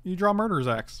 flyer. You draw Murder's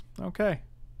Axe. Okay.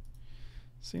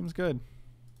 Seems good.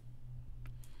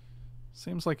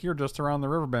 Seems like you're just around the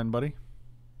river bend, buddy.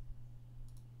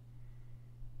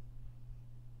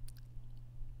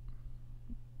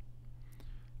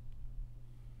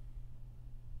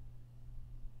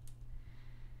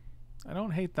 I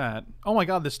don't hate that. Oh my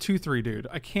god, this 2/3 dude.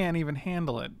 I can't even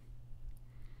handle it.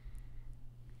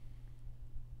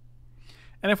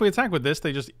 And if we attack with this,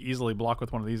 they just easily block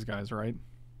with one of these guys, right?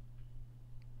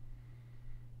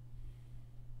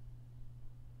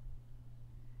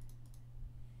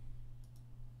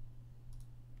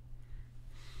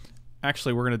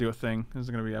 Actually, we're going to do a thing. This is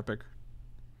going to be epic.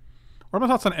 What are my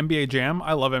thoughts on NBA Jam?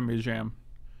 I love NBA Jam.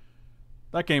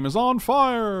 That game is on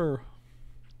fire!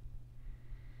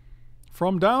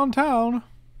 From downtown.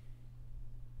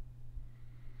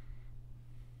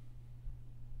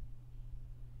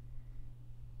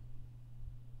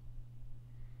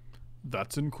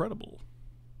 That's incredible.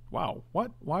 Wow.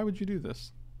 What? Why would you do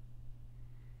this?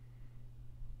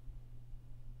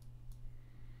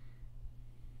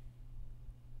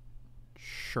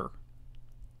 Sure.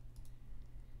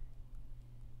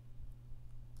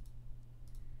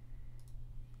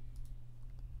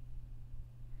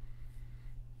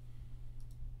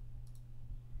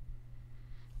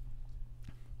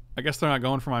 I guess they're not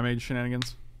going for my mage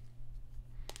shenanigans.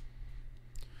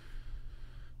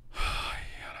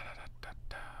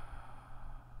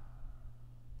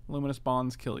 Luminous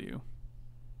bonds kill you.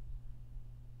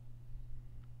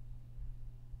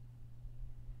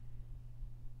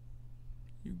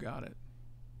 You got it.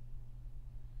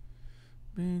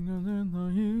 Bigger than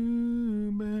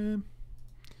you, babe.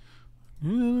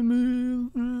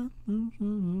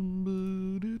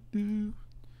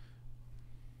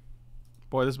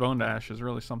 Boy, this Bone Dash is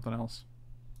really something else.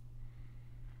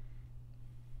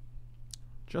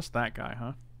 Just that guy,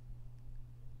 huh?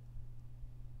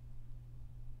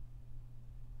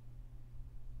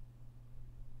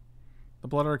 The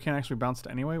Blood Order can't actually bounce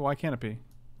it anyway? Why can't it be?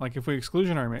 Like, if we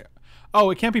exclusionary... Oh,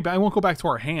 it can't be... I won't go back to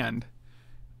our hand.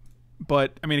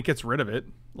 But, I mean, it gets rid of it.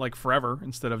 Like, forever.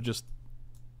 Instead of just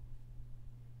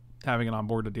having it on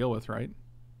board to deal with, right?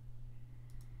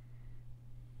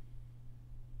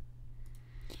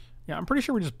 Yeah, I'm pretty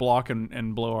sure we just block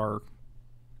and blow our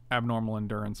abnormal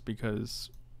endurance because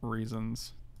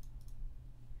reasons.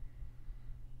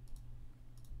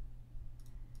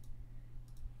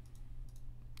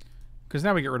 Because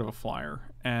now we get rid of a flyer,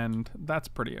 and that's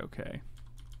pretty okay.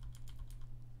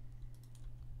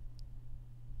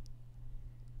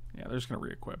 Yeah, they're just going to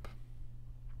re-equip.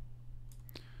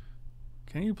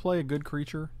 Can you play a good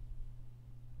creature?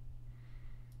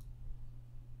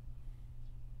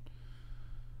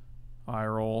 Eye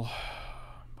roll.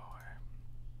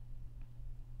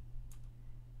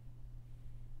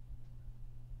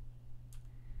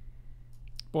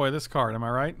 Boy, this card, am I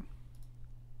right?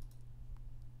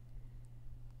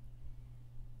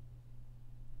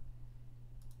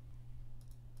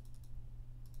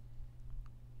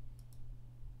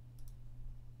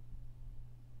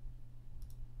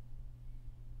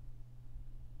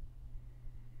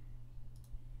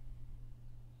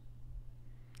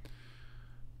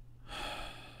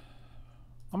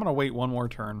 I'm going to wait one more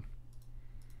turn.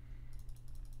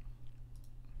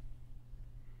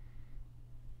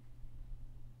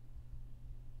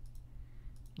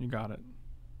 You got it.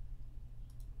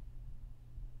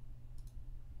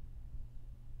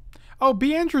 Oh,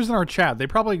 B. Andrew's in our chat. They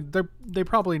probably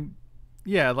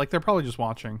yeah, like they're probably just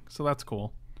watching. So that's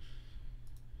cool.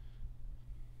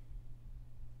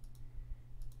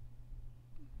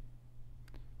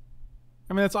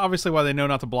 I mean, that's obviously why they know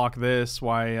not to block this.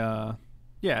 Why,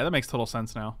 yeah, that makes total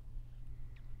sense now.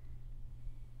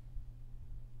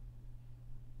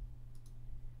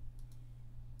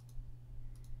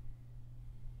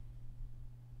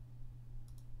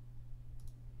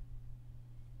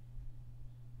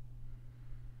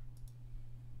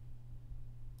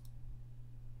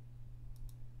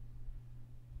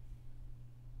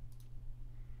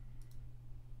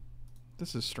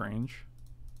 This is strange.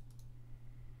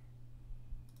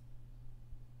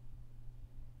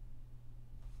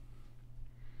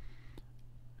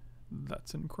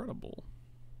 That's incredible.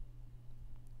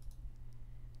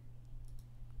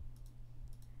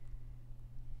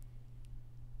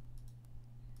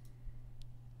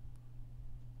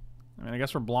 I mean, I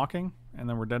guess we're blocking, and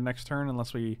then we're dead next turn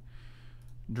unless we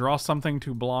draw something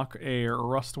to block a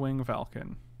Rustwing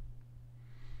Falcon.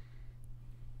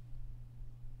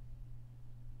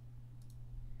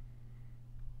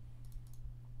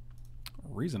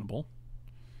 Reasonable.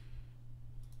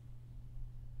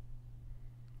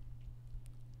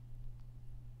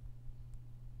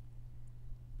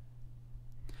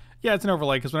 Yeah, it's an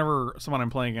overlay because whenever someone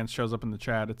I'm playing against shows up in the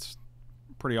chat, it's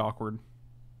pretty awkward.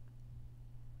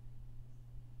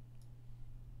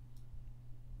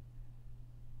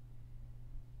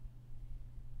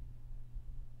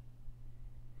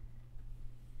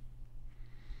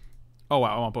 Oh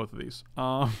wow, I want both of these.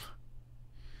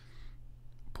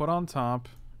 Put on top,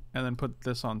 and then put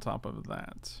this on top of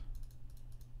that.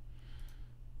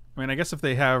 I mean, I guess if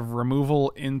they have removal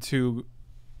into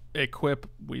equip,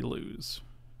 we lose.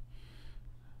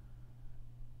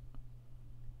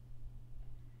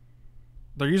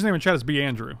 Their username in chat is B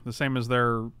Andrew, the same as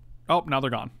their... Oh, now they're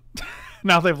gone.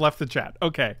 Now they've left the chat.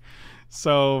 Okay.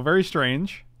 So, very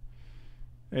strange.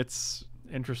 It's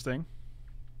interesting.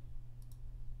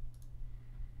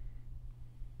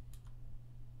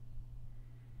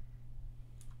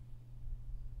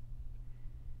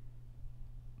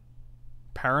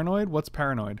 Paranoid? What's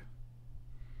paranoid?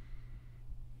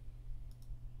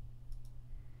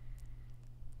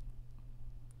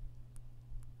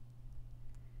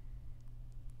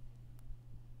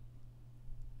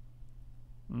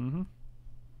 Mm-hmm.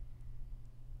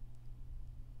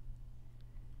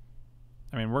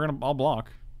 I mean, I'll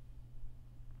block.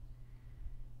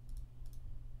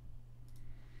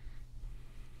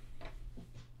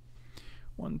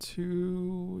 One,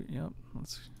 two, yep,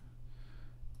 let's...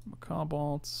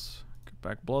 Cobalt, get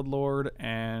back Bloodlord,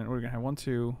 and we're gonna have 1,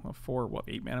 2, 4, well,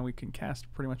 8 mana. We can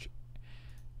cast pretty much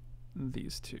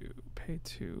these two. Pay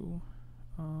 2,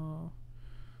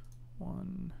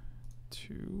 1,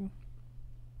 2.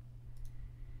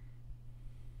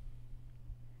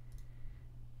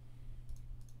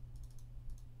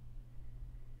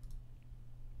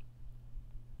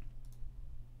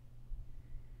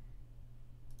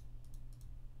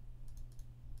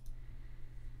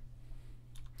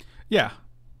 Yeah.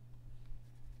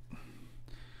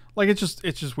 Like, it's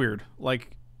just weird.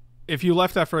 Like, if you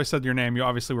left after I said your name, you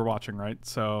obviously were watching, right?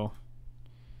 So,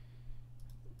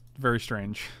 very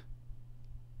strange.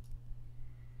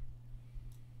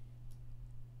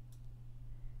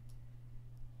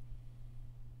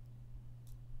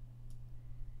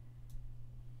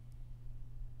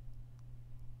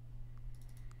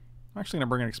 I'm actually going to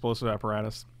bring an explosive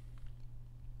apparatus.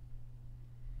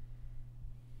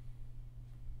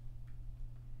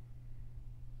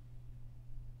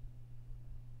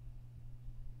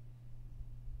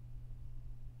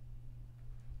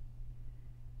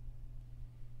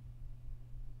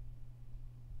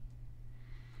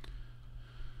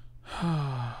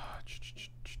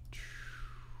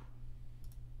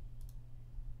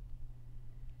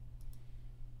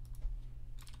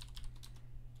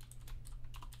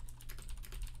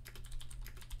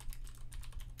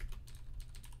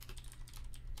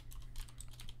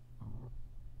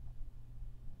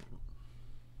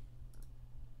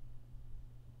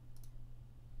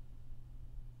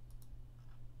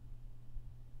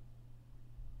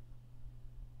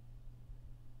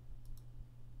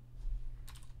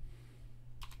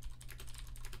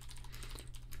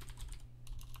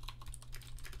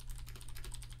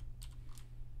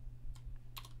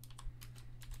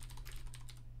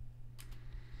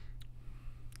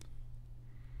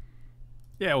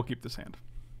 Yeah, we'll keep this hand.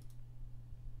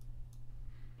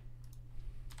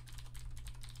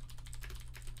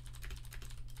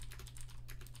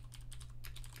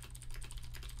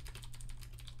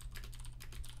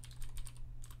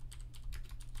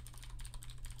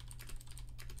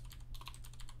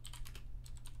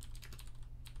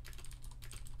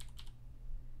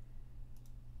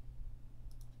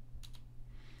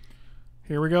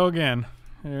 Here we go again.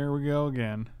 Here we go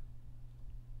again.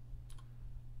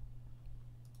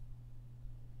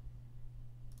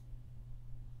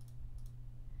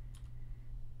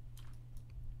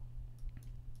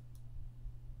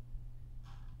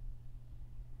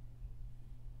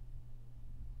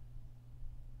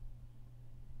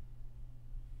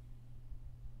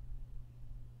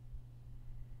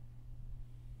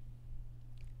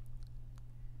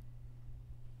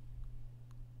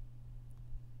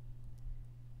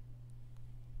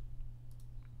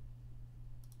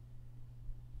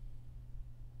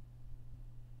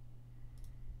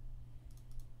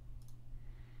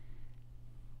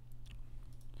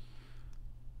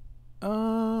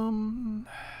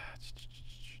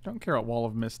 Don't care about Wall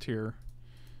of Mist here.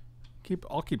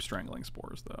 I'll keep Strangling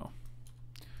Spores though.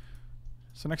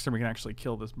 So next time we can actually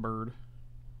kill this bird.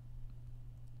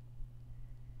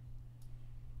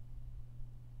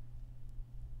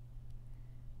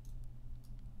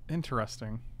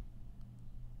 Interesting.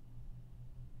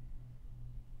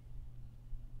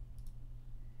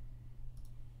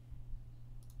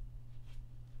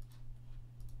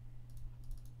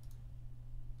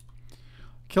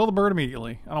 Kill the bird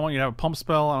immediately. I don't want you to have a pump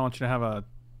spell. I don't want you to have a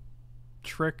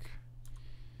trick.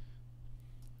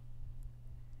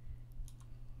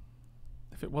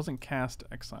 If it wasn't cast,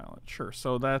 exile it. Sure.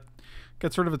 So that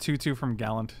gets rid of a 2/2 from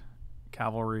Gallant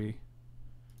Cavalry.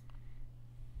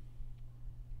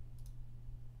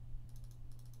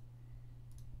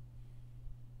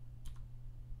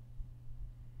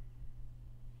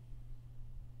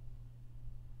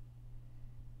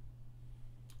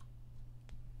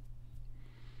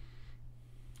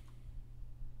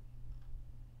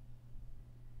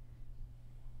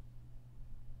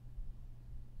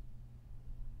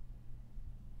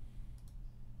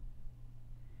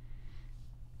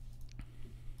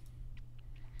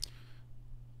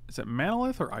 Is it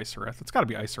Manolith or Isoreth? It's got to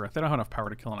be Isoreth. They don't have enough power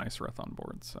to kill an Isoreth on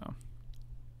board, so.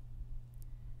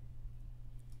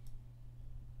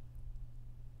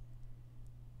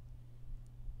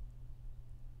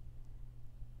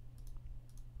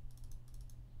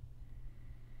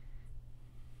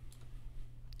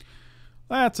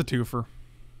 That's a twofer.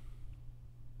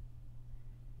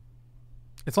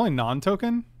 It's only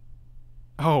non-token?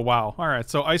 Oh, wow. All right,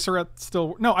 so Isoreth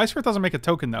still... No, Isoreth doesn't make a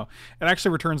token, though. It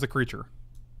actually returns the creature.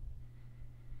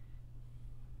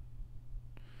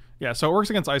 Yeah, so it works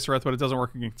against Isoreth, but it doesn't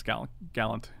work against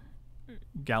Gallant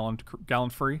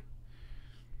Free.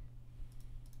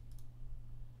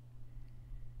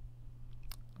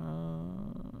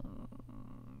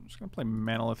 I'm just gonna play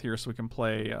Manolith here so we can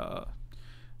play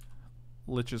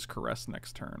Lich's Caress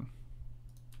next turn.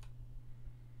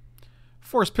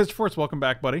 Force Pitchforks, welcome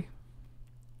back, buddy.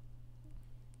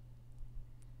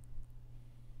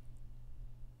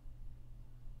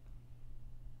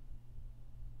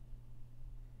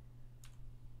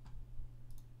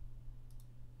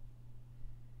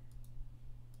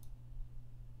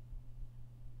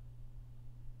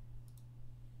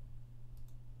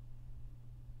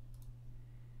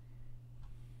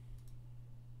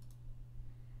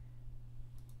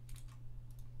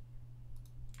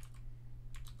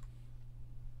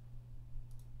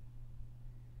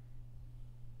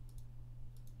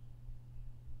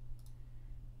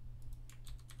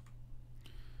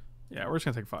 Yeah, we're just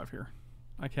going to take 5 here.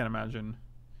 I can't imagine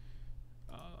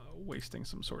wasting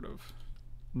some sort of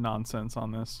nonsense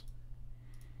on this.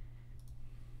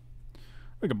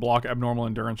 We could block Abnormal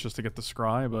Endurance just to get the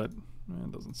Scry, but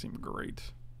it doesn't seem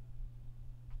great.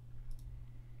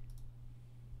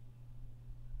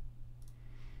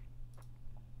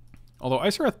 Although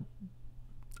Isoreth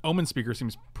Omen Speaker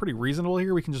seems pretty reasonable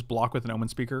here. We can just block with an Omen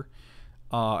Speaker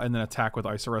and then attack with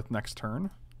Isoreth next turn.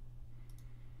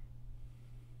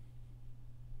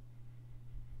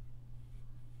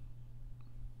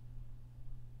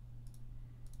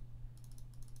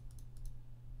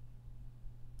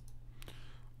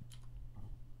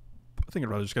 I think I'd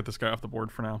rather just get this guy off the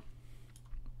board for now.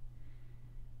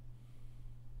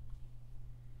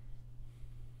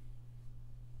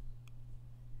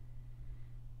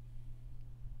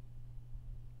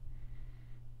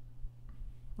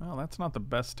 Well, that's not the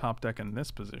best top deck in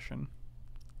this position.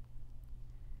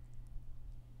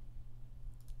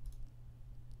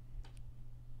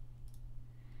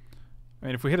 I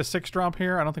mean, if we hit a 6-drop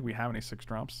here, I don't think we have any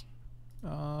 6-drops.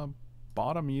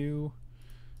 Bottom you.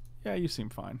 Yeah, you seem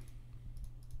fine.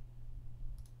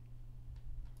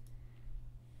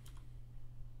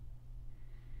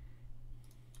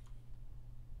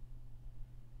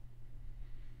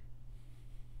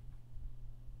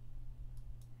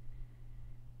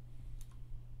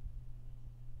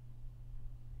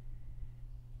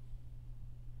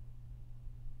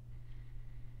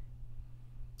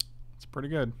 Pretty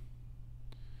good.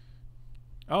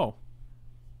 Oh.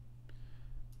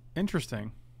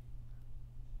 Interesting.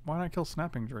 Why not kill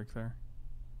Snapping Drake there?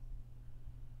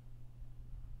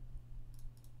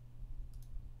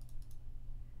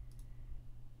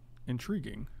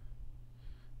 Intriguing.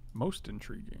 Most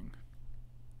intriguing.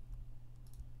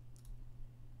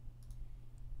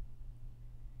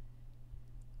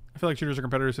 I feel like cheaters are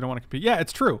competitors who don't want to compete. Yeah,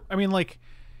 it's true. I mean, like,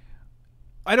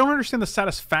 I don't understand the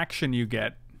satisfaction you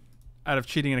get out of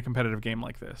cheating in a competitive game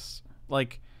like this.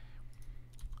 Like,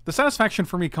 the satisfaction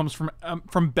for me comes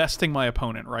from besting my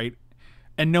opponent, right?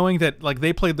 And knowing that, like,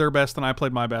 they played their best and I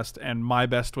played my best and my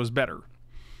best was better.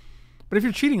 But if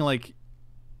you're cheating, like,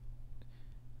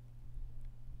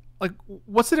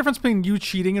 what's the difference between you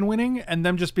cheating and winning and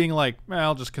them just being like, well,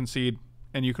 I'll just concede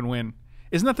and you can win?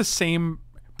 Isn't that the same?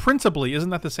 Principally, isn't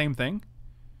that the same thing?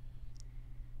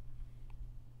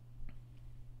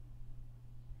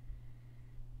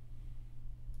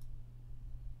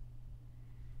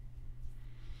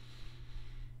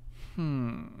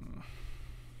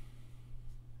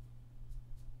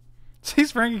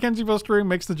 Sees Frankie Kenji post-stream,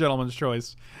 makes the gentleman's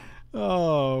choice.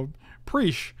 Oh,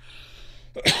 preach.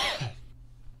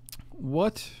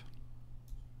 What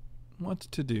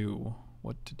to do?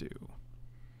 What to do?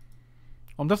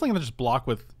 I'm definitely gonna just block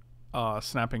with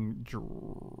snapping Drake.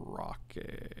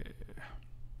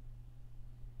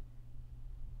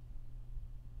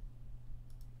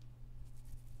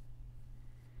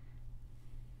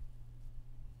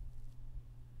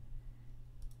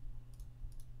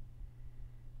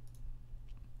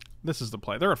 This is the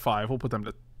play. They're at 5. We'll put them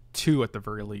to 2 at the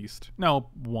very least.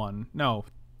 No, 1. No,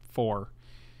 4.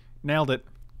 Nailed it.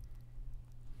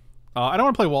 I don't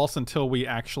want to play Waltz until we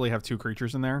actually have 2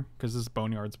 creatures in there, because this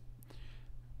Boneyard's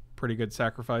pretty good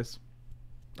sacrifice.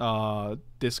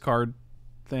 Discard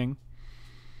thing.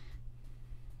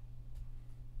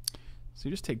 So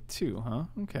you just take 2, huh?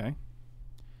 Okay.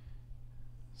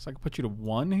 So I can put you to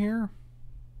 1 here?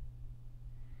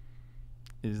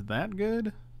 Is that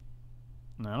good?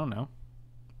 I don't know.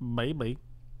 Maybe.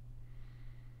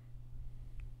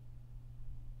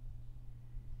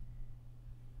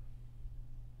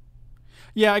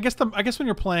 Yeah, I guess when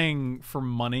you're playing for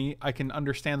money, I can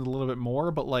understand it a little bit more,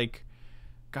 but like,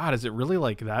 God, is it really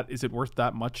like that? Is it worth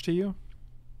that much to you?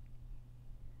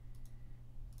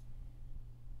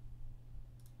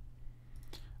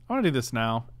 I want to do this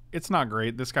now. It's not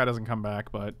great. This guy doesn't come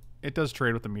back, but it does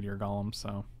trade with the Meteor Golem,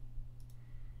 so.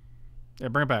 Yeah,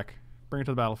 bring it back. Bring it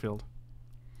to the battlefield.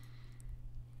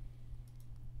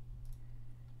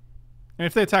 And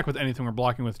if they attack with anything, we're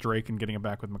blocking with Drake and getting it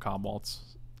back with Macabre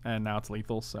Waltz. And now it's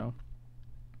lethal, so.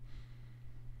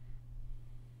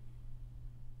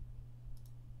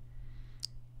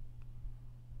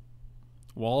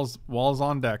 Walls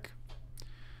on deck.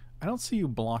 I don't see you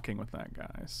blocking with that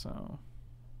guy, so.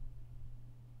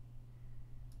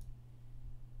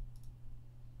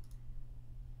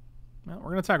 Well, we're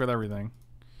going to attack with everything.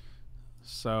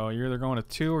 So you're either going to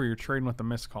 2 or you're trading with the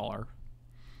Mistcaller.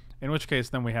 In which case,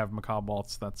 then we have Macabre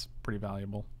Waltz. That's pretty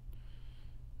valuable.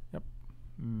 Yep.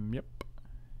 Yep.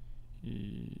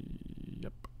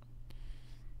 Yep.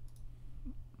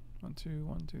 1, 2,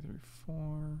 1, 2, 3,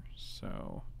 4.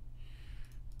 So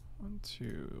 1,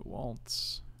 2,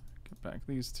 Waltz. Get back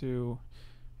these 2.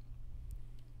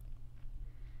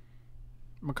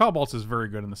 Macabre Waltz is very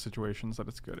good in the situations that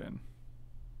it's good in.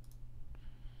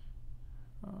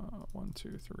 1,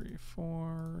 2, 3,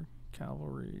 4.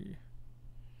 Cavalry.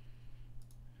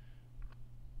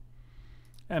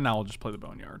 And now we'll just play the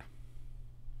Boneyard.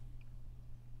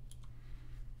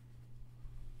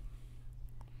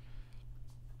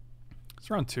 It's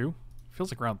round 2.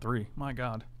 Feels like round 3. My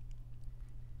God.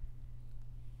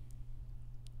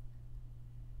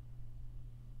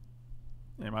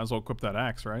 Yeah, might as well equip that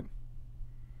axe, right?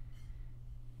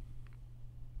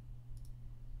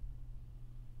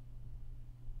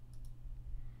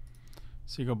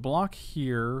 So you go block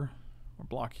here, or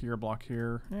block here, block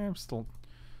here. Yeah, still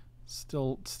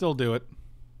do it.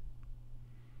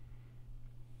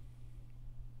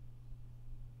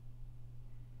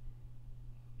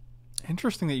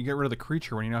 Interesting that you get rid of the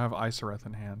creature when you now have Isoreth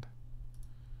in hand.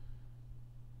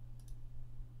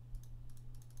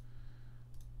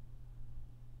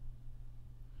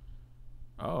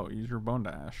 Oh, use your Bone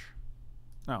Dash.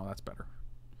 Oh, that's better.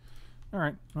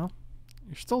 Alright, well,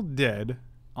 you're still dead.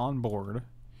 On board.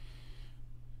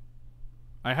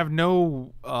 I have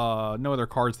no other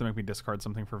cards that make me discard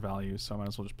something for value, so I might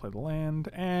as well just play the land,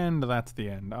 and that's the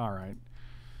end. Alright.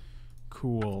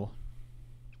 Cool.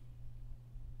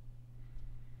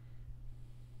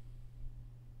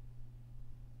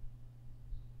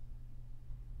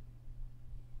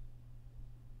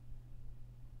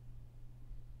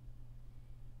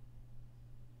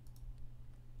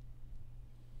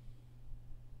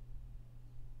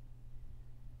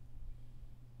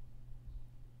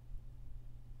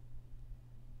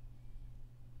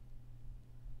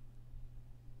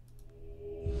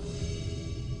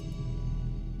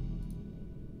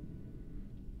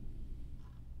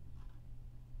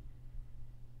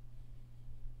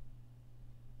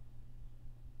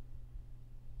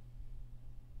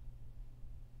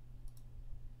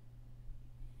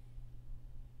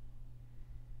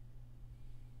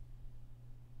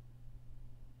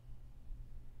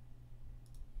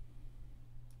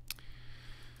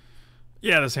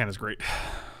 Yeah, this hand is great.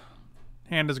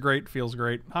 Hand is great, feels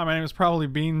great. Hi, my name is probably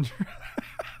Bean.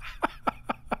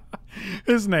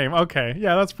 His name. Okay.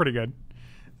 Yeah, that's pretty good.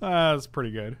 That's pretty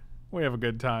good. We have a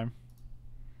good time.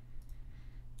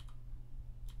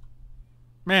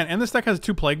 Man, and this deck has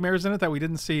 2 Plague Mares in it that we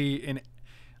didn't see in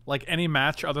like any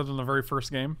match other than the very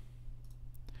first game.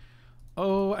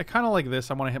 Oh, I kind of like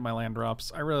this. I want to hit my land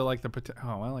drops. I really like the...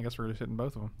 Oh, well, I guess we're just hitting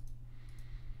both of them.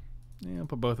 Yeah, I'll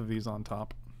put both of these on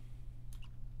top.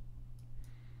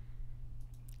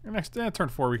 And next turn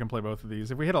 4, we can play both of these.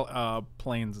 If we hit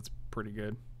planes, it's pretty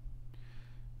good.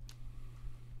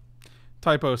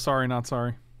 Typo, sorry, not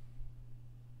sorry.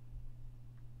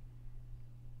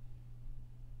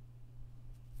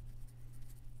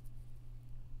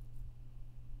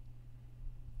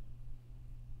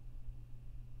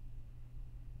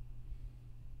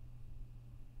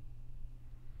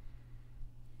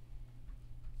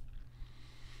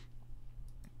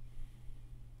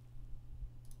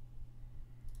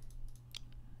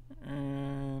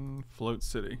 And Float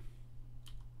City.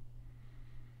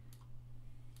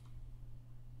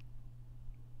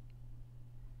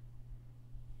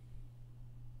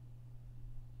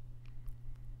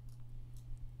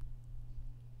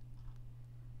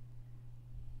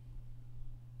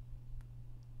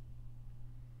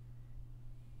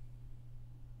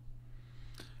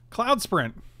 Cloud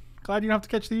Sprint. Glad you don't have to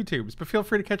catch the YouTubes, but feel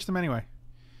free to catch them anyway.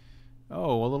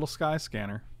 Oh, a little sky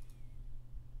scanner.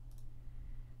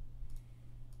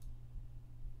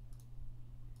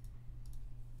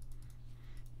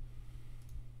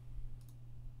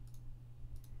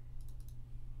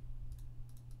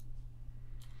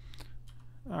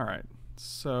 All right,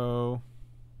 so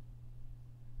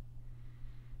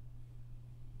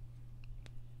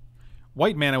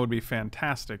white mana would be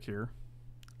fantastic here.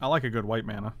 I like a good white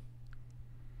mana.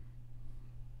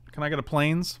 Can I get a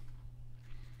plains?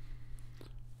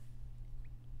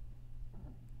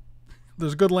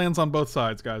 There's good lands on both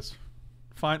sides, guys.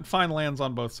 Fine lands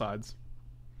on both sides.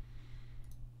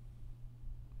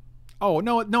 Oh,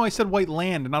 no, I said white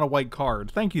land and not a white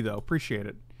card. Thank you, though. Appreciate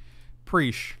it.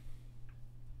 Preesh.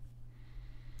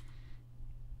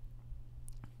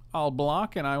 I'll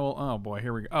block and I will... Oh, boy.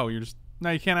 Here we go. Oh, you're just... No,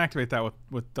 you can't activate that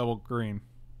with double green.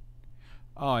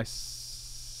 Oh, I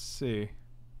see.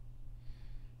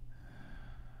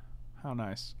 How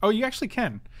nice. Oh, you actually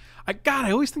can. God,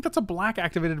 I always think that's a black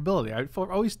activated ability. I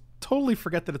always totally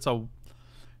forget that it's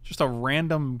just a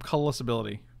random colorless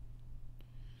ability.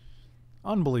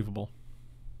 Unbelievable.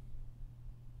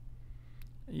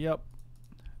 Yep.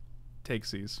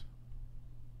 Takes these.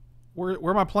 Where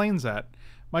are my planes at?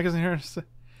 Mike isn't here.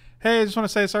 Hey, I just want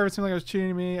to say sorry. It seemed like I was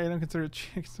cheating me. I don't consider it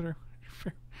cheating. Consider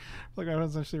like I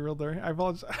was actually real dirty. I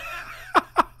apologize.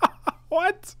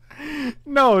 What?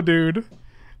 No, dude.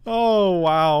 Oh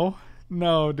wow.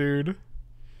 No, dude.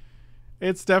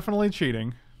 It's definitely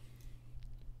cheating.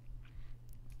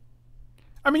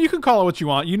 I mean, you can call it what you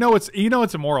want. You know it's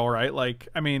immoral, right? Like,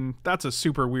 I mean, that's a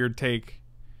super weird take.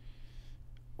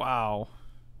 Wow.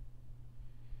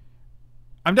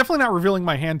 I'm definitely not revealing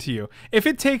my hand to you.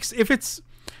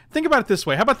 Think about it this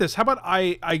way. How about this? How about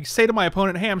I say to my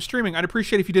opponent, hey, I'm streaming. I'd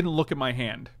appreciate if you didn't look at my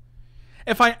hand.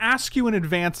 If I ask you in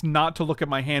advance not to look at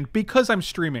my hand because I'm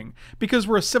streaming, because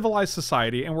we're a civilized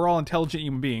society and we're all intelligent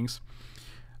human beings,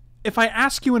 if I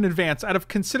ask you in advance out of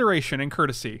consideration and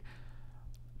courtesy,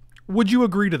 would you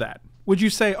agree to that? Would you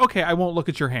say, okay, I won't look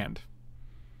at your hand?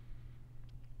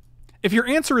 If your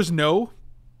answer is no,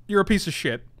 you're a piece of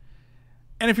shit.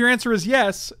 And if your answer is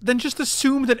yes, then just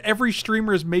assume that every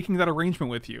streamer is making that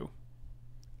arrangement with you.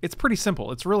 It's pretty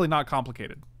simple. It's really not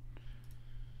complicated.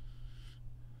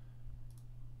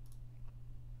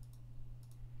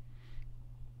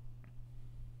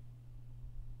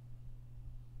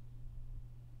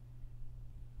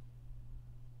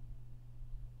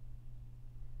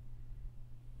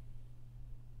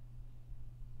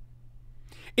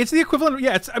 It's the equivalent.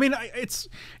 Yeah, it's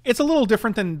a little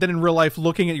different than in real life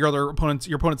looking at your opponents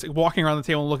walking around the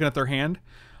table and looking at their hand.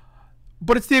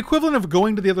 But it's the equivalent of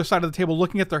going to the other side of the table,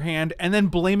 looking at their hand, and then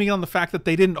blaming it on the fact that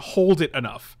they didn't hold it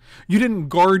enough. You didn't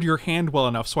guard your hand well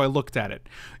enough, so I looked at it.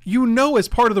 You know, as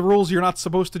part of the rules, you're not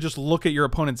supposed to just look at your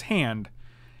opponent's hand.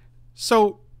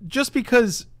 So just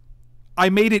because I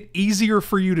made it easier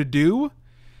for you to do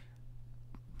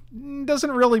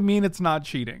doesn't really mean it's not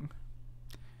cheating.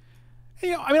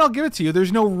 You know, I mean, I'll give it to you.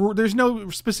 There's no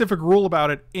specific rule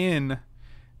about it in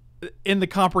the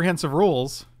comprehensive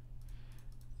rules.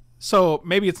 So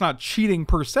maybe it's not cheating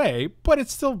per se, but it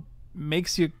still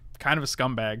makes you kind of a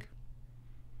scumbag.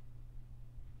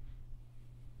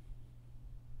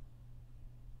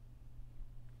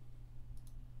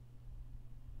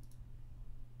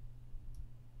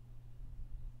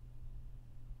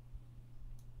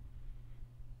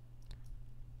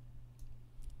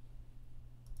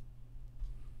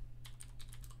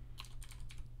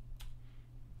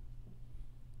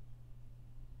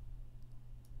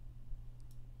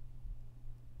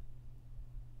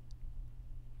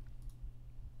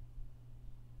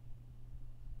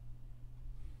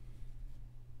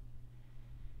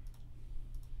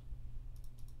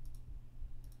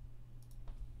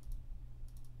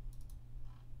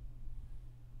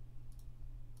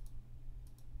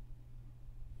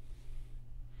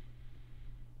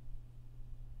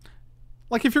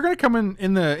 Like, if you're gonna come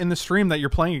in the stream that you're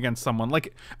playing against someone,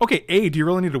 like, okay, A, do you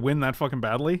really need to win that fucking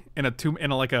badly in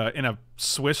a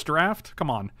Swiss draft?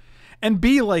 Come on. And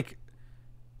B, like,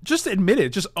 just admit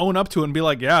it, just own up to it and be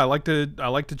like, yeah, I like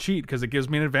to cheat because it gives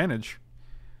me an advantage.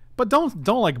 But don't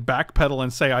like backpedal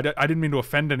and say I didn't mean to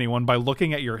offend anyone by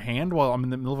looking at your hand while I'm in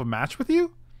the middle of a match with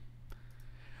you.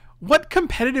 What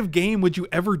competitive game would you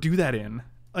ever do that in?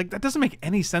 Like, that doesn't make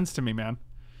any sense to me, man.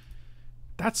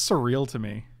 That's surreal to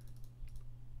me.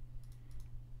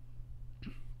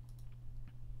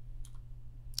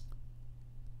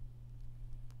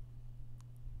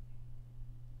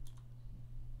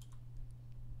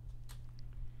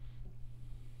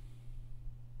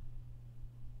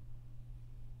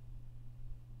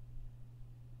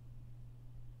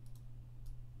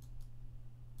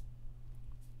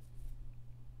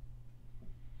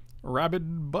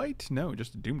 Rabid Bite? No,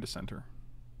 just a Doom Dissenter.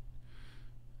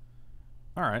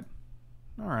 Alright.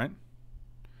 Alright.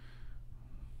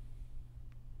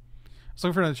 So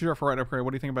looking for another shooter for right upgrade.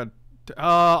 What do you think about...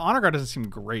 Honor Guard doesn't seem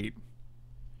great.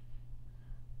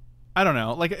 I don't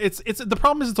know. Like, it's the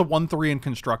problem is it's a 1-3 and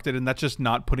constructed, and that's just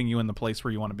not putting you in the place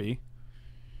where you want to be.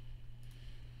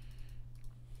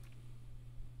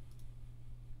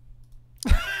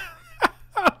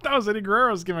 That was Eddie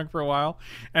Guerrero's gimmick for a while,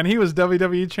 and he was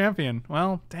WWE champion.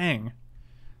 Well, dang.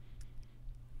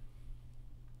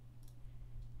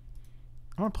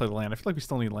 I want to play the land. I feel like we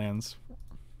still need lands.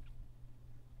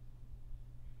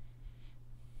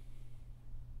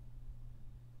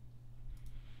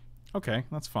 Okay,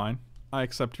 that's fine. I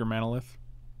accept your Manolith.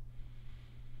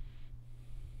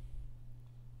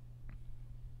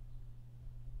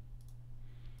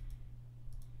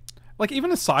 Like,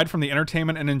 even aside from the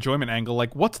entertainment and enjoyment angle,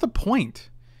 like, what's the point?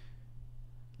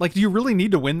 Like, do you really need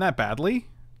to win that badly?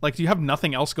 Like, do you have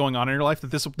nothing else going on in your life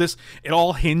that this it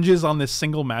all hinges on this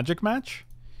single Magic match?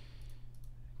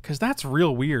 Because that's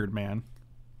real weird, man.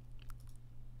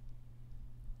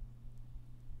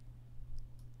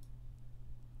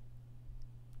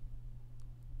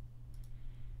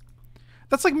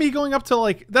 That's like me going up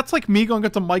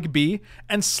to Mike B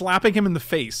and slapping him in the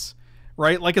face.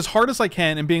 Right? Like, as hard as I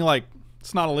can and being like,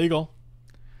 it's not illegal.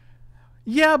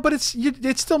 Yeah, but it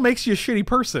still makes you a shitty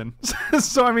person.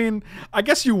 So, I mean, I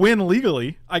guess you win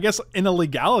legally. I guess in a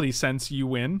legality sense you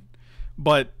win.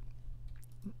 But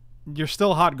you're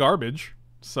still hot garbage.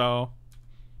 So,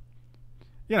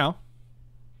 you know.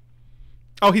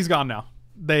 Oh, he's gone now.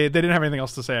 They didn't have anything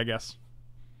else to say, I guess.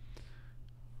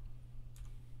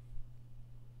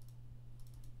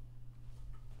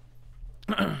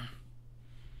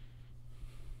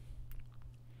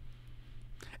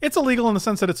 It's illegal in the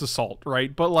sense that it's assault,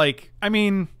 right? But, like, I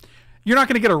mean, you're not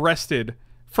going to get arrested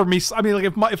for me. I mean,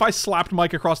 like, if I slapped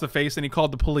Mike across the face and he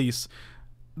called the police,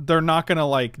 they're not going to,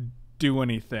 like, do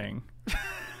anything.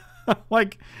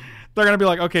 Like, they're going to be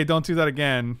like, okay, don't do that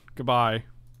again. Goodbye.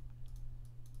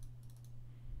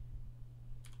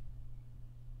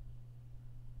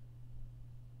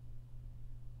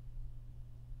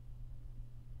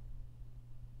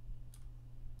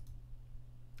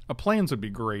 A plains would be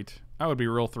great. I would be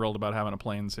real thrilled about having a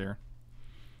plains here.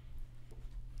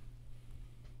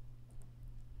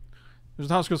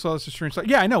 There's a house goes so stream.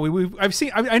 Yeah, I know. I've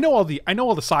seen. I know all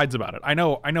the sides about it. I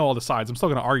know all the sides. I'm still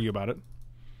going to argue about it.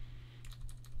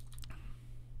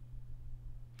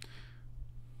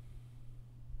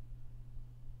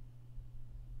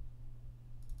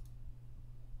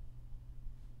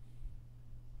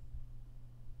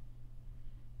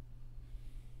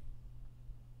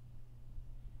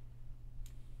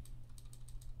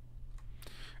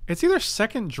 It's either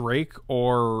second Drake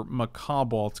or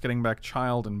Macabre. It's getting back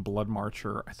Child and Blood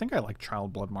Marcher. I think I like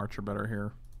Child Blood Marcher better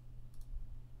here.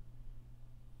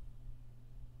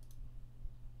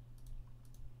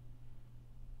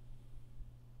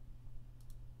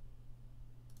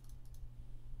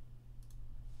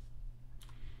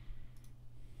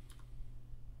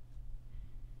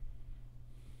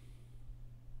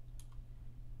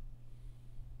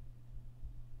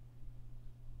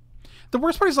 The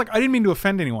worst part is, like, I didn't mean to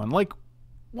offend anyone. Like,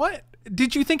 what?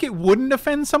 Did you think it wouldn't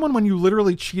offend someone when you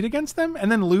literally cheat against them and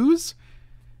then lose?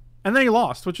 And then he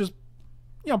lost, which is,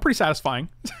 you know, pretty satisfying.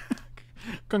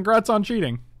 Congrats on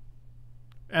cheating.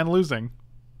 And losing.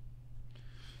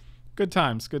 Good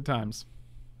times, good times.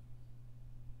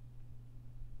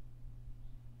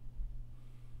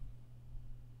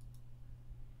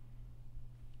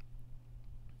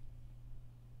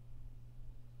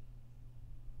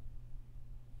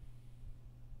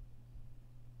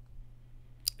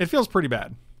 It feels pretty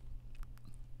bad.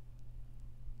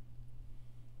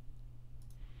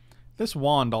 This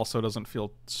wand also doesn't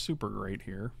feel super great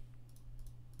here.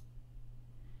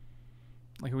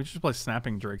 Like, if we just play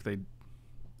Snapping Drake, they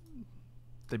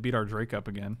beat our Drake up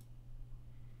again.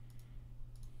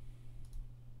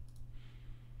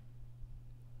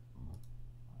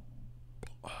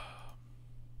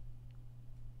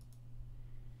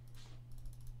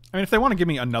 I mean, if they want to give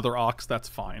me another Ox, that's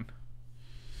fine.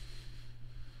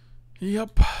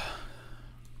 Yep.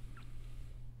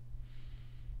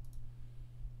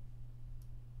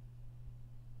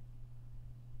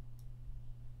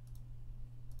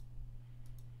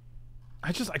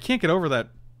 I can't get over that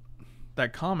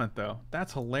comment though.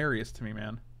 That's hilarious to me,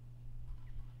 man.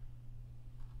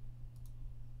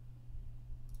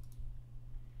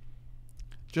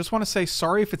 Just want to say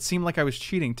sorry if it seemed like I was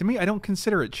cheating. To me, I don't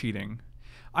consider it cheating.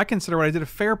 I consider what I did a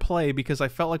fair play because I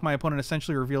felt like my opponent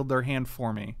essentially revealed their hand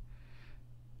for me.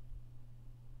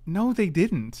 No, they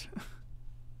didn't.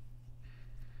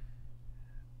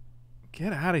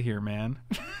 Get out of here, man.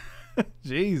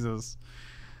 Jesus.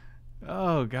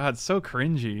 Oh, God, so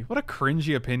cringy. What a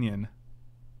cringy opinion.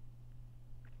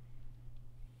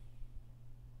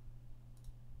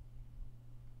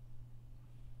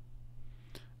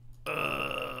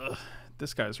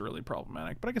 This guy's really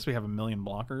problematic, but I guess we have a million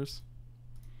blockers.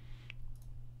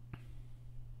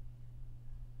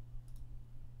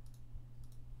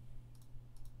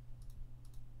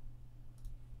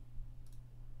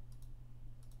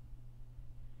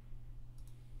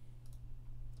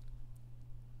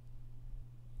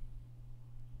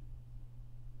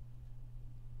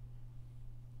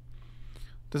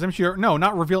 Does MCR... No,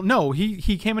 not reveal... No,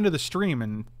 he came into the stream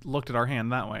and looked at our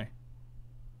hand that way.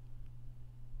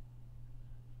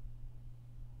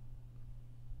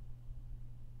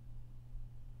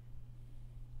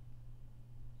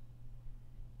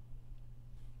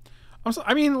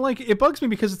 I mean, like, it bugs me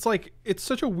because it's like, it's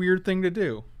such a weird thing to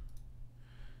do.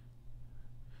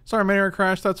 Sorry, my internet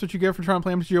crashed. That's what you get for trying to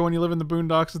play MTGO when you live in the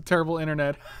boondocks with terrible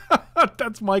internet.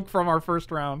 That's Mike from our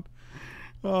first round.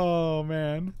 Oh,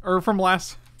 man. Or from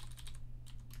last...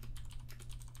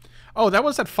 Oh, that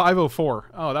was at 5:04.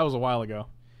 Oh, that was a while ago.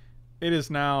 It is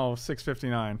now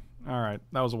 6:59. All right.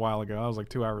 That was a while ago. That was like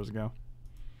 2 hours ago.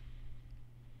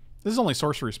 This is only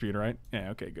sorcery speed, right? Yeah,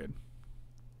 okay, good.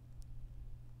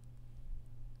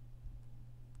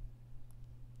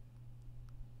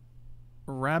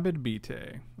 Rabid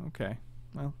Bite. Okay.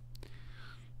 Well,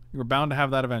 you were bound to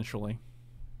have that eventually.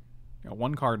 You got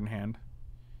one card in hand.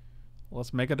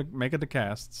 Let's make it to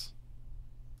casts.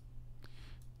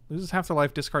 Loses half their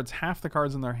life, discards half the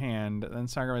cards in their hand, then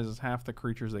sacrifices half the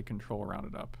creatures they control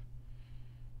rounded up.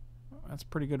 That's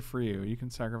pretty good for you. You can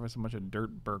sacrifice a bunch of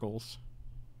dirt burgles.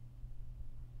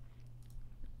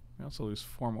 We also lose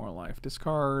 4 more life.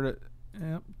 Discard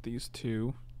these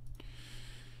 2.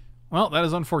 Well, that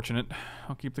is unfortunate.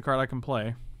 I'll keep the card I can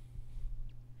play.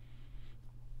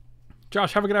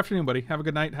 Josh, have a good afternoon, buddy. Have a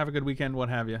good night. Have a good weekend. What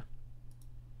have you.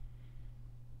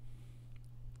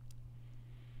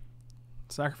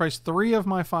 Sacrifice 3 of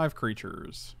my 5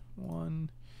 creatures. 1,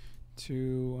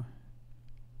 2,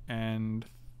 and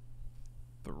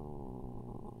 3.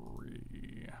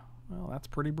 Well, that's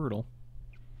pretty brutal.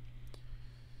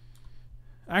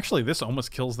 Actually, this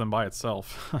almost kills them by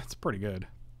itself. That's pretty good.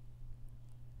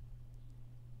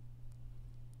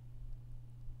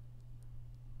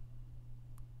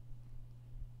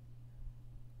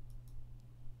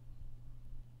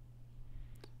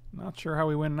 Not sure how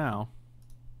we win now.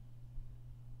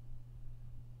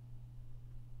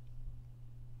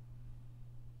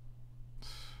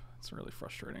 It's really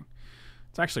frustrating.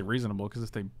 It's actually reasonable because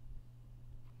if they...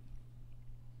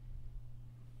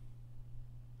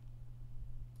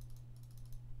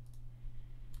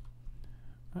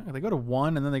 They go to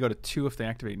 1 and then they go to 2 if they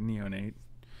activate Neonate.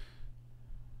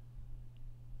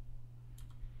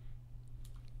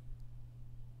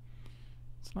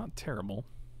 It's not terrible.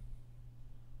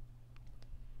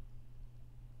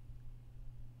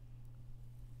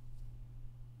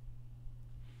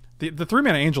 The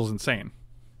 3-mana angel is insane.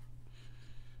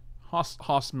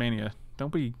 Hoss Mania.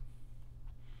 Don't be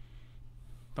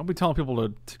telling people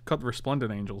to cut the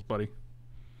Resplendent Angels, buddy.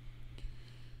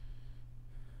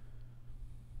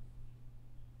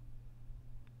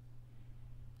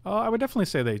 I would definitely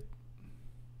say they...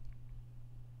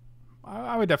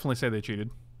 I would definitely say they cheated.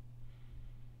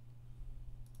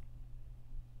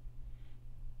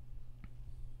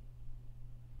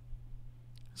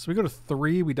 So we go to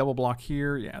 3, we double block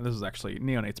here. Yeah, this is actually...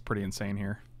 Neonate's pretty insane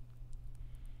here.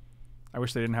 I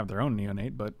wish they didn't have their own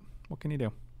Neonate, but what can you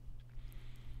do?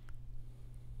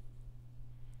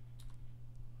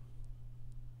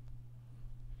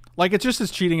 Like, it's just as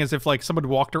cheating as if, like, someone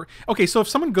walked... Okay, so if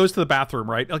someone goes to the bathroom,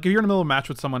 right? Like, if you're in the middle of a match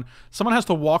with someone, someone has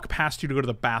to walk past you to go to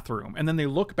the bathroom, and then they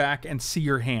look back and see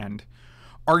your hand.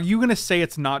 Are you going to say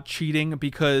it's not cheating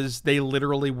because they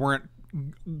literally weren't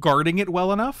guarding it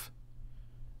well enough?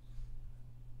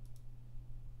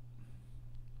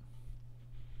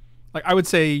 Like, I would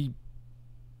say...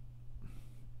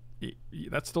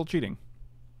 that's still cheating.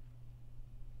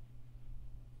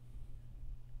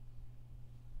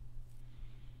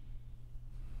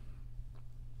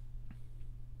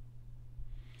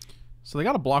 So they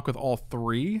got to block with all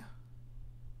three.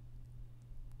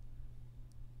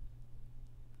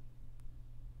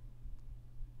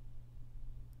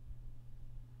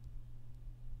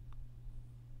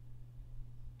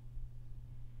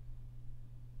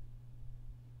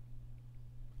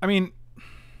 I mean,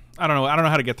 I don't know. I don't know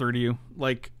how to get through to you.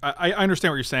 Like, I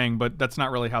understand what you're saying, but that's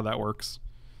not really how that works.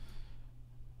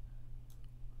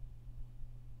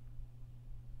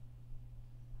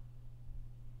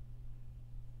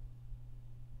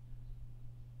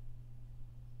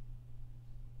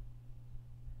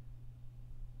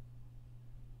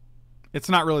 It's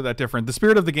not really that different. The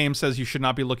spirit of the game says you should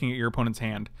not be looking at your opponent's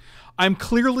hand. I'm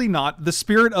clearly not. The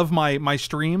spirit of my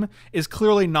stream is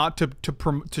clearly not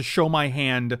to show my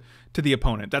hand to the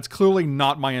opponent. That's clearly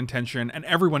not my intention, and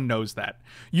everyone knows that.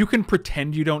 You can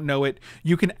pretend you don't know it.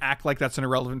 You can act like that's an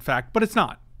irrelevant fact, but it's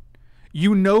not.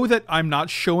 You know that I'm not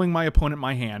showing my opponent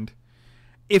my hand.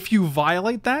 If you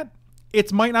violate that,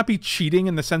 it might not be cheating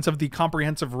in the sense of the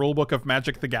comprehensive rulebook of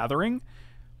Magic the Gathering,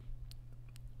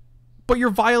 but you're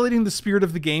violating the spirit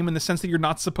of the game in the sense that you're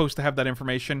not supposed to have that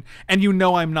information, and you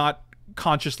know I'm not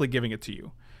consciously giving it to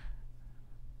you.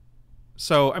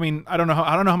 So, I mean, I don't know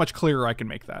how much clearer I can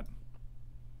make that.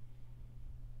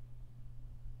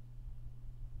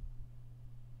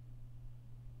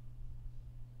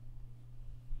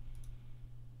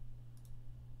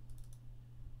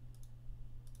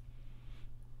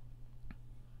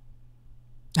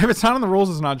 If it's not in the rules,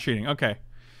 it's not cheating. Okay.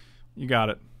 You got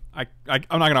it. I'm not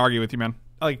going to argue with you, man.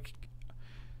 Like,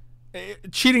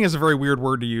 cheating is a very weird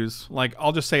word to use. Like,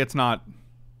 I'll just say it's not.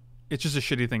 It's just a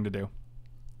shitty thing to do.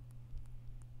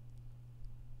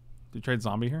 Do you trade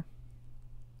zombie here?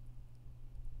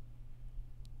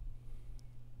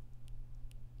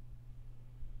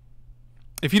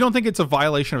 If you don't think it's a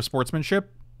violation of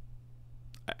sportsmanship,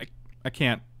 I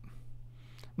can't.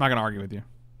 I'm not going to argue with you.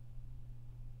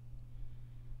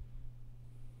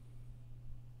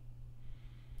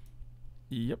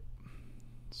 Yep.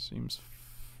 Seems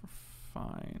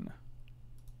fine.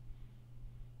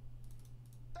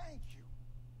 Thank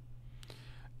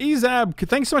you. Ezab,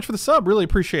 thanks so much for the sub. Really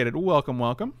appreciate it. Welcome,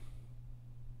 welcome.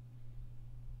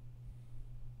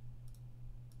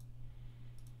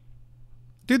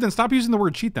 Dude, then stop using the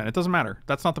word cheat then. It doesn't matter.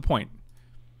 That's not the point.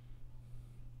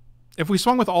 If we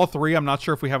swung with all three, I'm not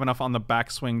sure if we have enough on the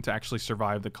backswing to actually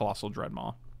survive the Colossal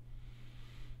Dreadmaw.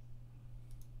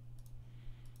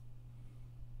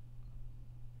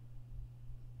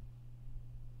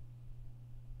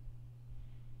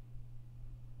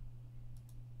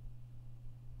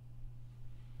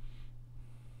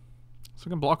 So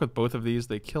we can block with both of these.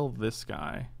 They kill this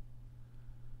guy.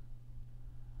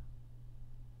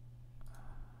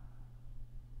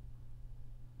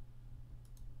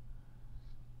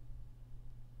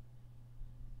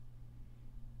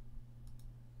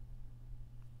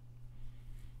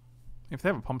 If they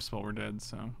have a pump spell, we're dead,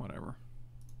 so whatever.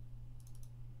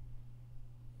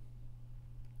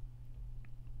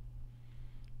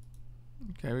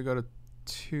 Okay, we go to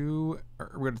 2.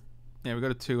 Or we go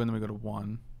to 2 and then we go to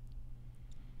 1.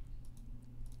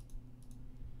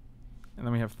 And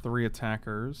then we have 3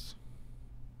 attackers.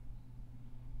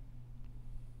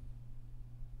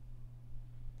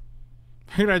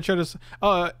 I try to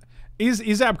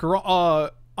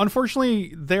Izab,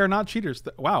 unfortunately they are not cheaters.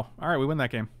 Wow. All right, we win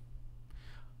that game.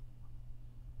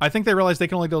 I think they realized they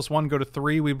can only deal us 1, go to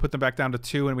 3. We put them back down to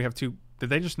 2, and we have 2. Did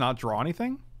they just not draw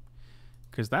anything?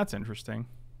 Because that's interesting.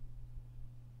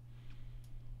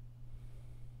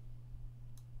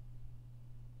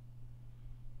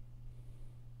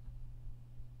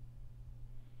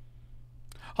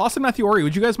 Austin Matthew Ori,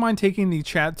 would you guys mind taking the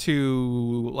chat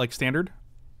to, like, standard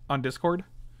on Discord?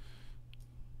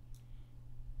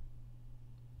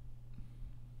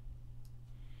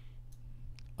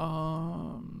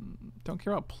 Don't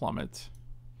care about plummet.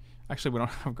 Actually, we don't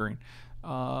have green.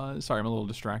 Sorry, I'm a little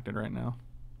distracted right now.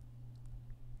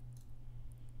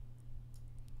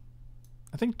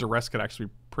 I think duress could actually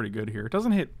be pretty good here. It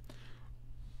doesn't hit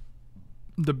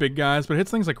the big guys, but it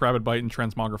hits things like Rabid Bite and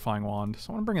Transmogrifying Wand.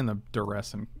 So I want to bring in the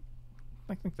duress, and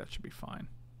I think that should be fine.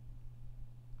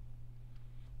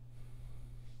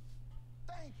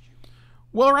 Thank you.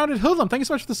 Well-rounded hoodlum, thank you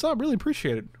so much for the sub. Really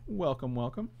appreciate it. Welcome,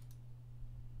 welcome.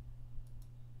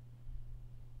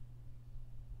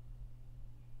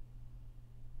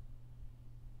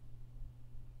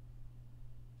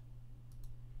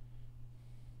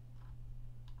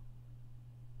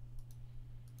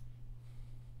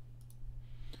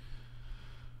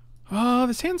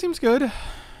 This hand seems good. A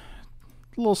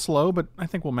little slow, but I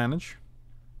think we'll manage.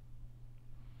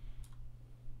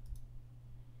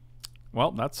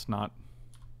 Well, that's not...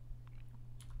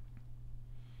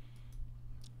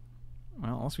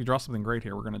 Well, unless we draw something great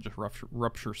here, we're going to just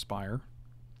rupture Spire.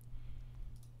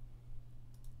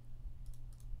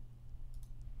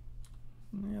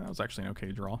 Yeah, that was actually an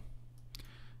okay draw.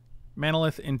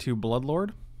 Manalith into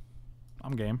Bloodlord.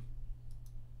 I'm game.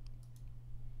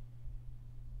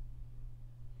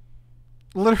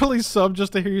 Literally sub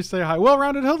just to hear you say hi.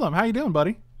 Well-rounded hoodlum. How you doing,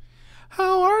 buddy?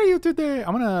 How are you today?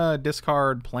 I'm going to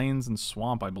discard Plains and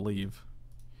Swamp, I believe.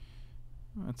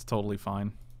 That's totally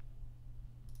fine.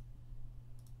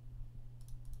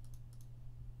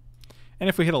 And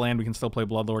if we hit a land, we can still play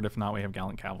Bloodlord. If not, we have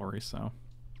Gallant Cavalry, so...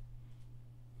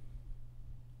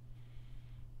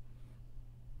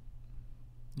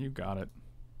 You got it.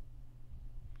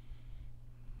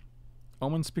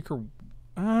 Omen Speaker...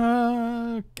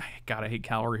 God, I hate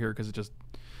Cavalry here because it just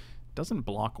doesn't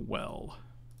block well.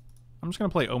 I'm just going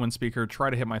to play Omen Speaker, try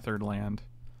to hit my third land.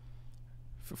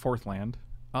 Fourth land.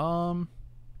 No,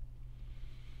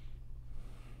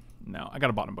 I got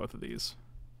to bottom both of these.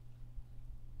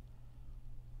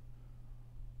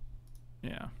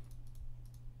 Yeah.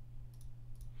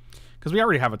 Because we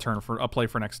already have a play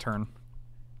for next turn.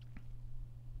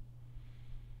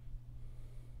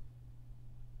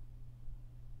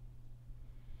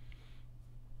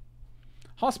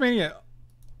 Hossmania,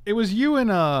 it was you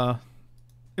and the other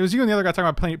guy talking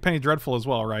about Penny Dreadful as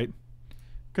well, right?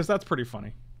 Because that's pretty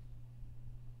funny.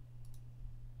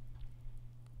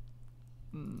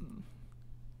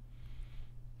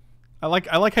 I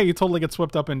like how you totally get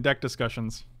swept up in deck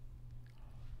discussions.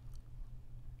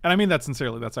 And I mean that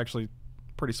sincerely. That's actually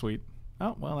pretty sweet.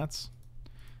 Oh, well, that's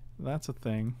a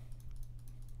thing.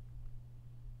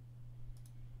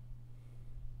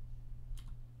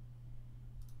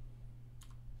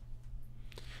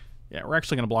 Yeah, we're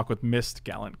actually going to block with Mist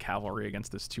Gallant Cavalry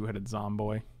against this two-headed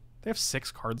Zomboy. They have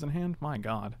 6 cards in hand? My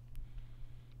god.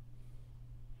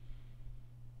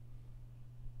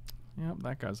 Yep,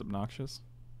 that guy's obnoxious.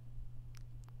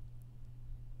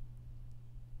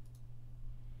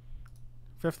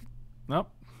 Fifth. Nope,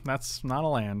 that's not a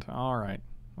land. Alright,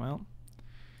 well,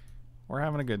 we're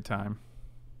having a good time.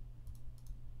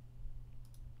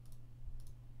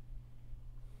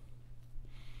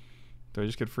 Do I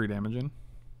just get free damage in?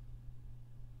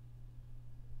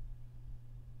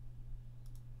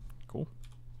 Cool.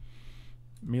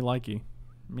 Me likey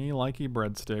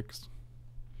breadsticks.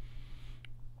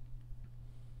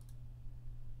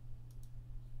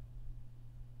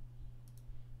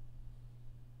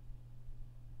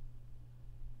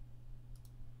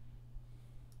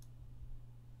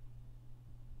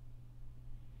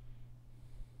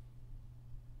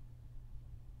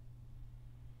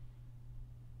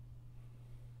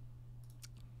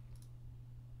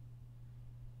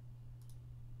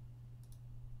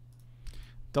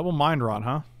 Double Mind Rot,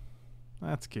 huh?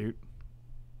 That's cute.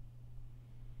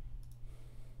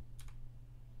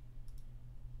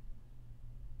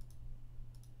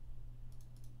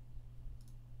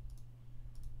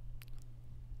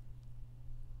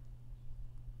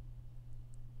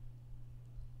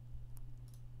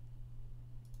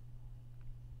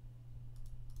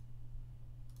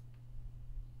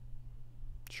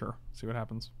 Sure. See what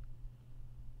happens.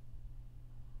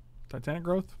 Titanic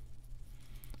Growth?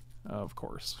 Of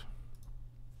course.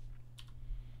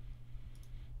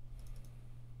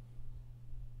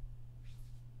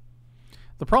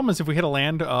 The problem is if we hit a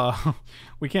land,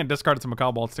 we can't discard it to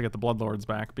Macabre Bolts to get the Bloodlords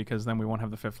back because then we won't have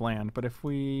the 5th land. But if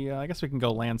we, I guess we can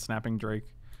go land Snapping Drake.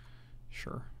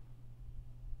 Sure.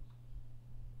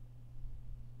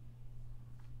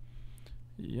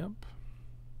 Yep.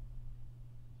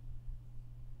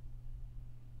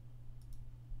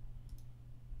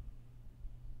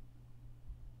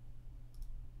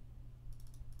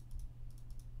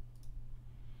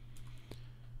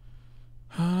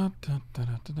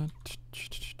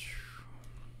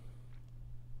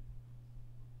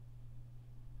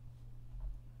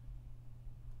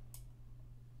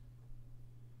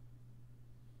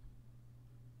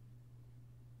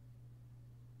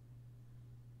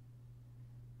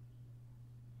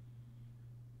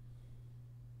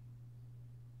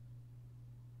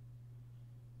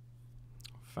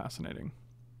 Fascinating.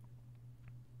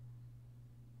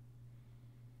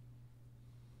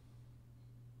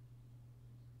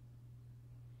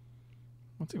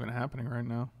 What's even happening right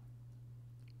now?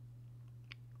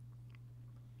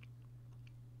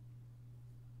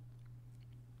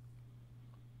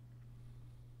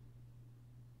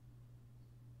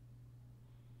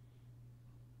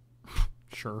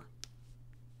 Sure.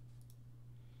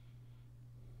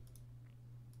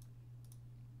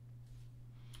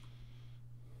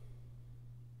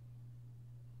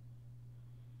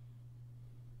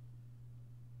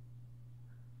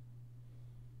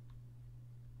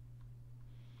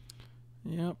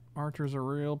 Yep, Archer's a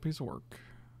real piece of work.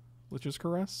 Lich's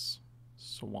Caress,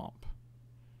 Swamp.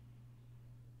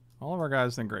 All of our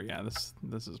guys think great. Yeah,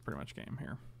 this is pretty much game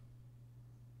here.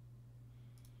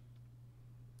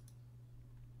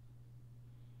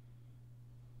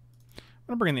 I'm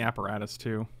gonna bring in the apparatus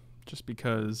too, just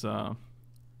because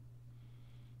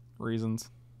reasons.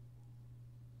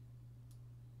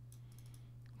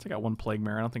 Take out one Plague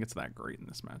Mare. I don't think it's that great in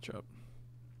this matchup.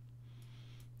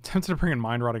 Tempted to bring in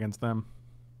Mind Rot against them.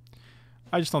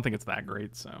 I just don't think it's that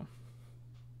great, so.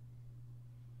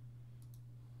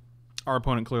 Our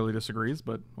opponent clearly disagrees,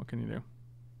 but what can you do?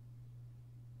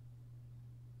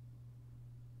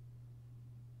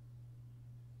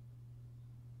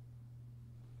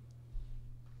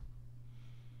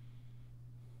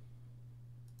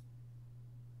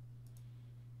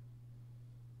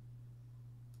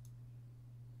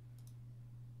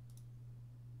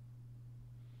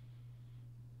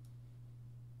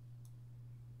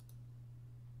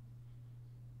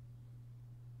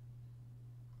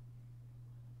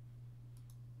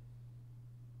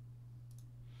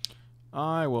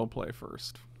 I will play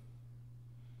first.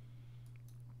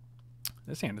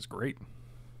 This hand is great. What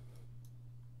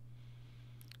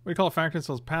do you call a factory that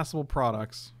sells passable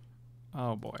products?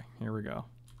 Oh boy, here we go.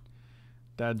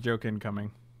 Dad joke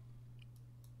incoming.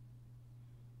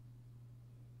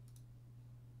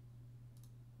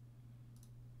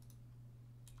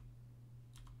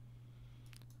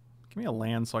 Give me a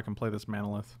land so I can play this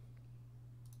Manolith.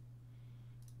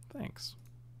 Thanks.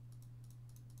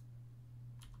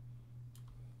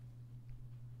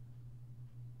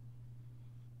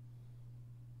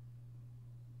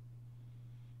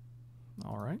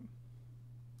 All right.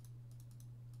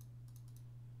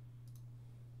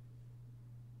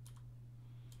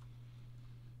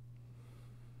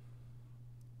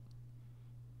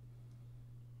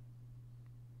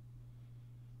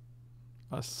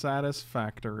 A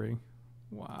Satisfactory.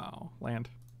 Wow. Land.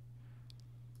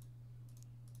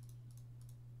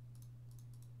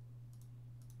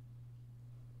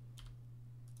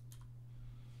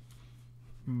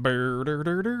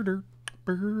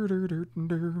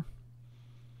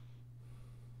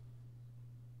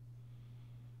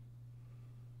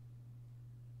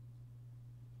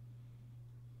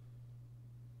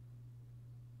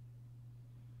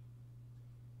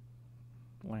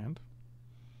 Land.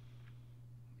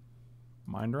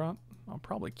 Mind Rot? I'll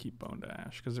probably keep Bone to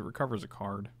Ash because it recovers a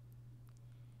card.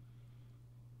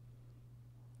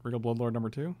 Regal Bloodlord number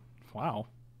 2? Wow.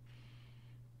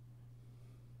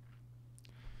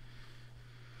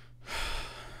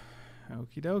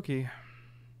 Okie dokie.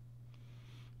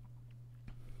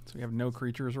 So we have no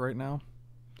creatures right now.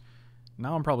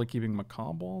 Now I'm probably keeping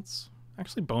Macaw Bolts.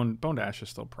 Actually, Bone Dash is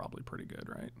still probably pretty good,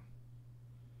 right?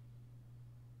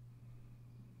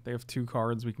 They have 2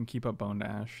 cards. We can keep up Bone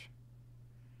Dash.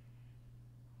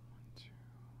 1, 2.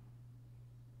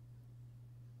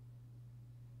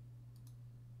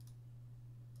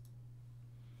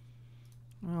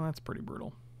 Well, that's pretty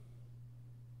brutal.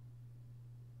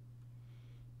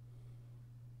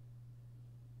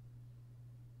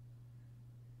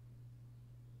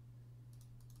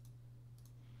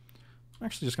 I'm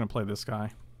actually just going to play this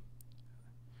guy.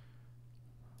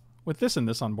 With this and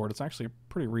this on board, it's actually a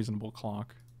pretty reasonable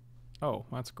clock. Oh,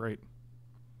 that's great.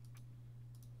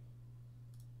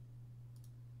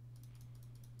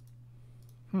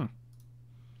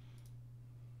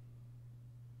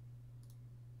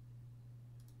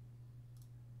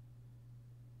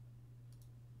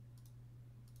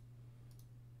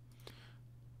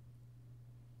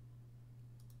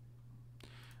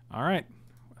 All right.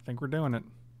 I think we're doing it.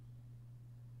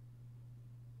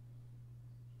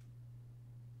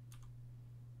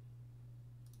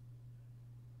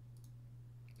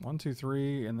 One, two,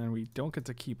 three, and then we don't get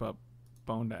to keep up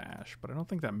Bone to Ash, but I don't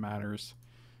think that matters,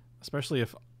 especially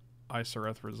if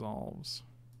Isoreth resolves.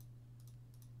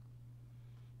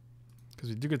 Because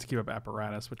we do get to keep up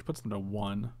Apparatus, which puts them to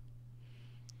 1.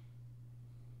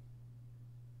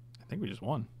 I think we just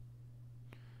won.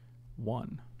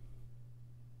 1.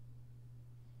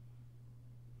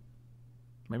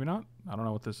 Maybe not? I don't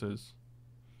know what this is.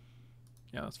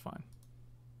 Yeah, that's fine.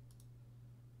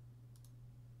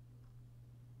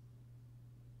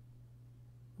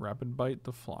 Rapid Bite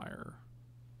the Flyer.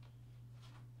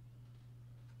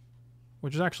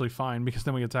 Which is actually fine, because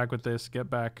then we attack with this, get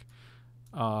back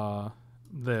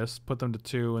this, put them to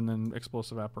 2, and then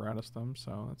Explosive Apparatus them.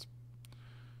 So that's...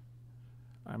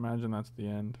 I imagine that's the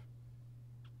end.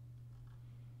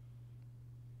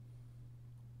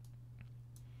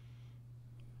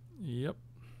 Yep.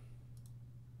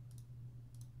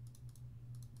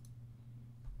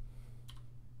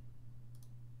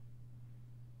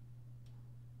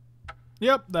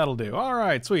 Yep, that'll do. All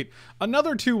right, sweet.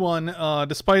 Another 2-1,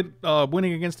 despite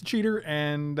winning against a cheater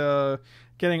and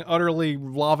getting utterly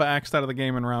lava axed out of the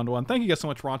game in round 1. Thank you guys so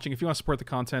much for watching. If you want to support the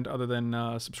content other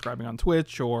than subscribing on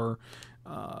Twitch or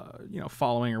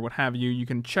following or what have you, you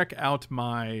can check out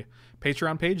my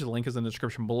Patreon page. The link is in the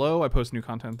description below. I post new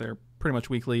content there pretty much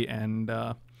weekly, and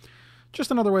just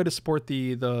another way to support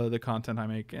the content I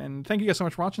make. And thank you guys so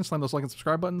much for watching. Slam those like and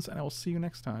subscribe buttons, and I will see you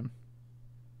next time.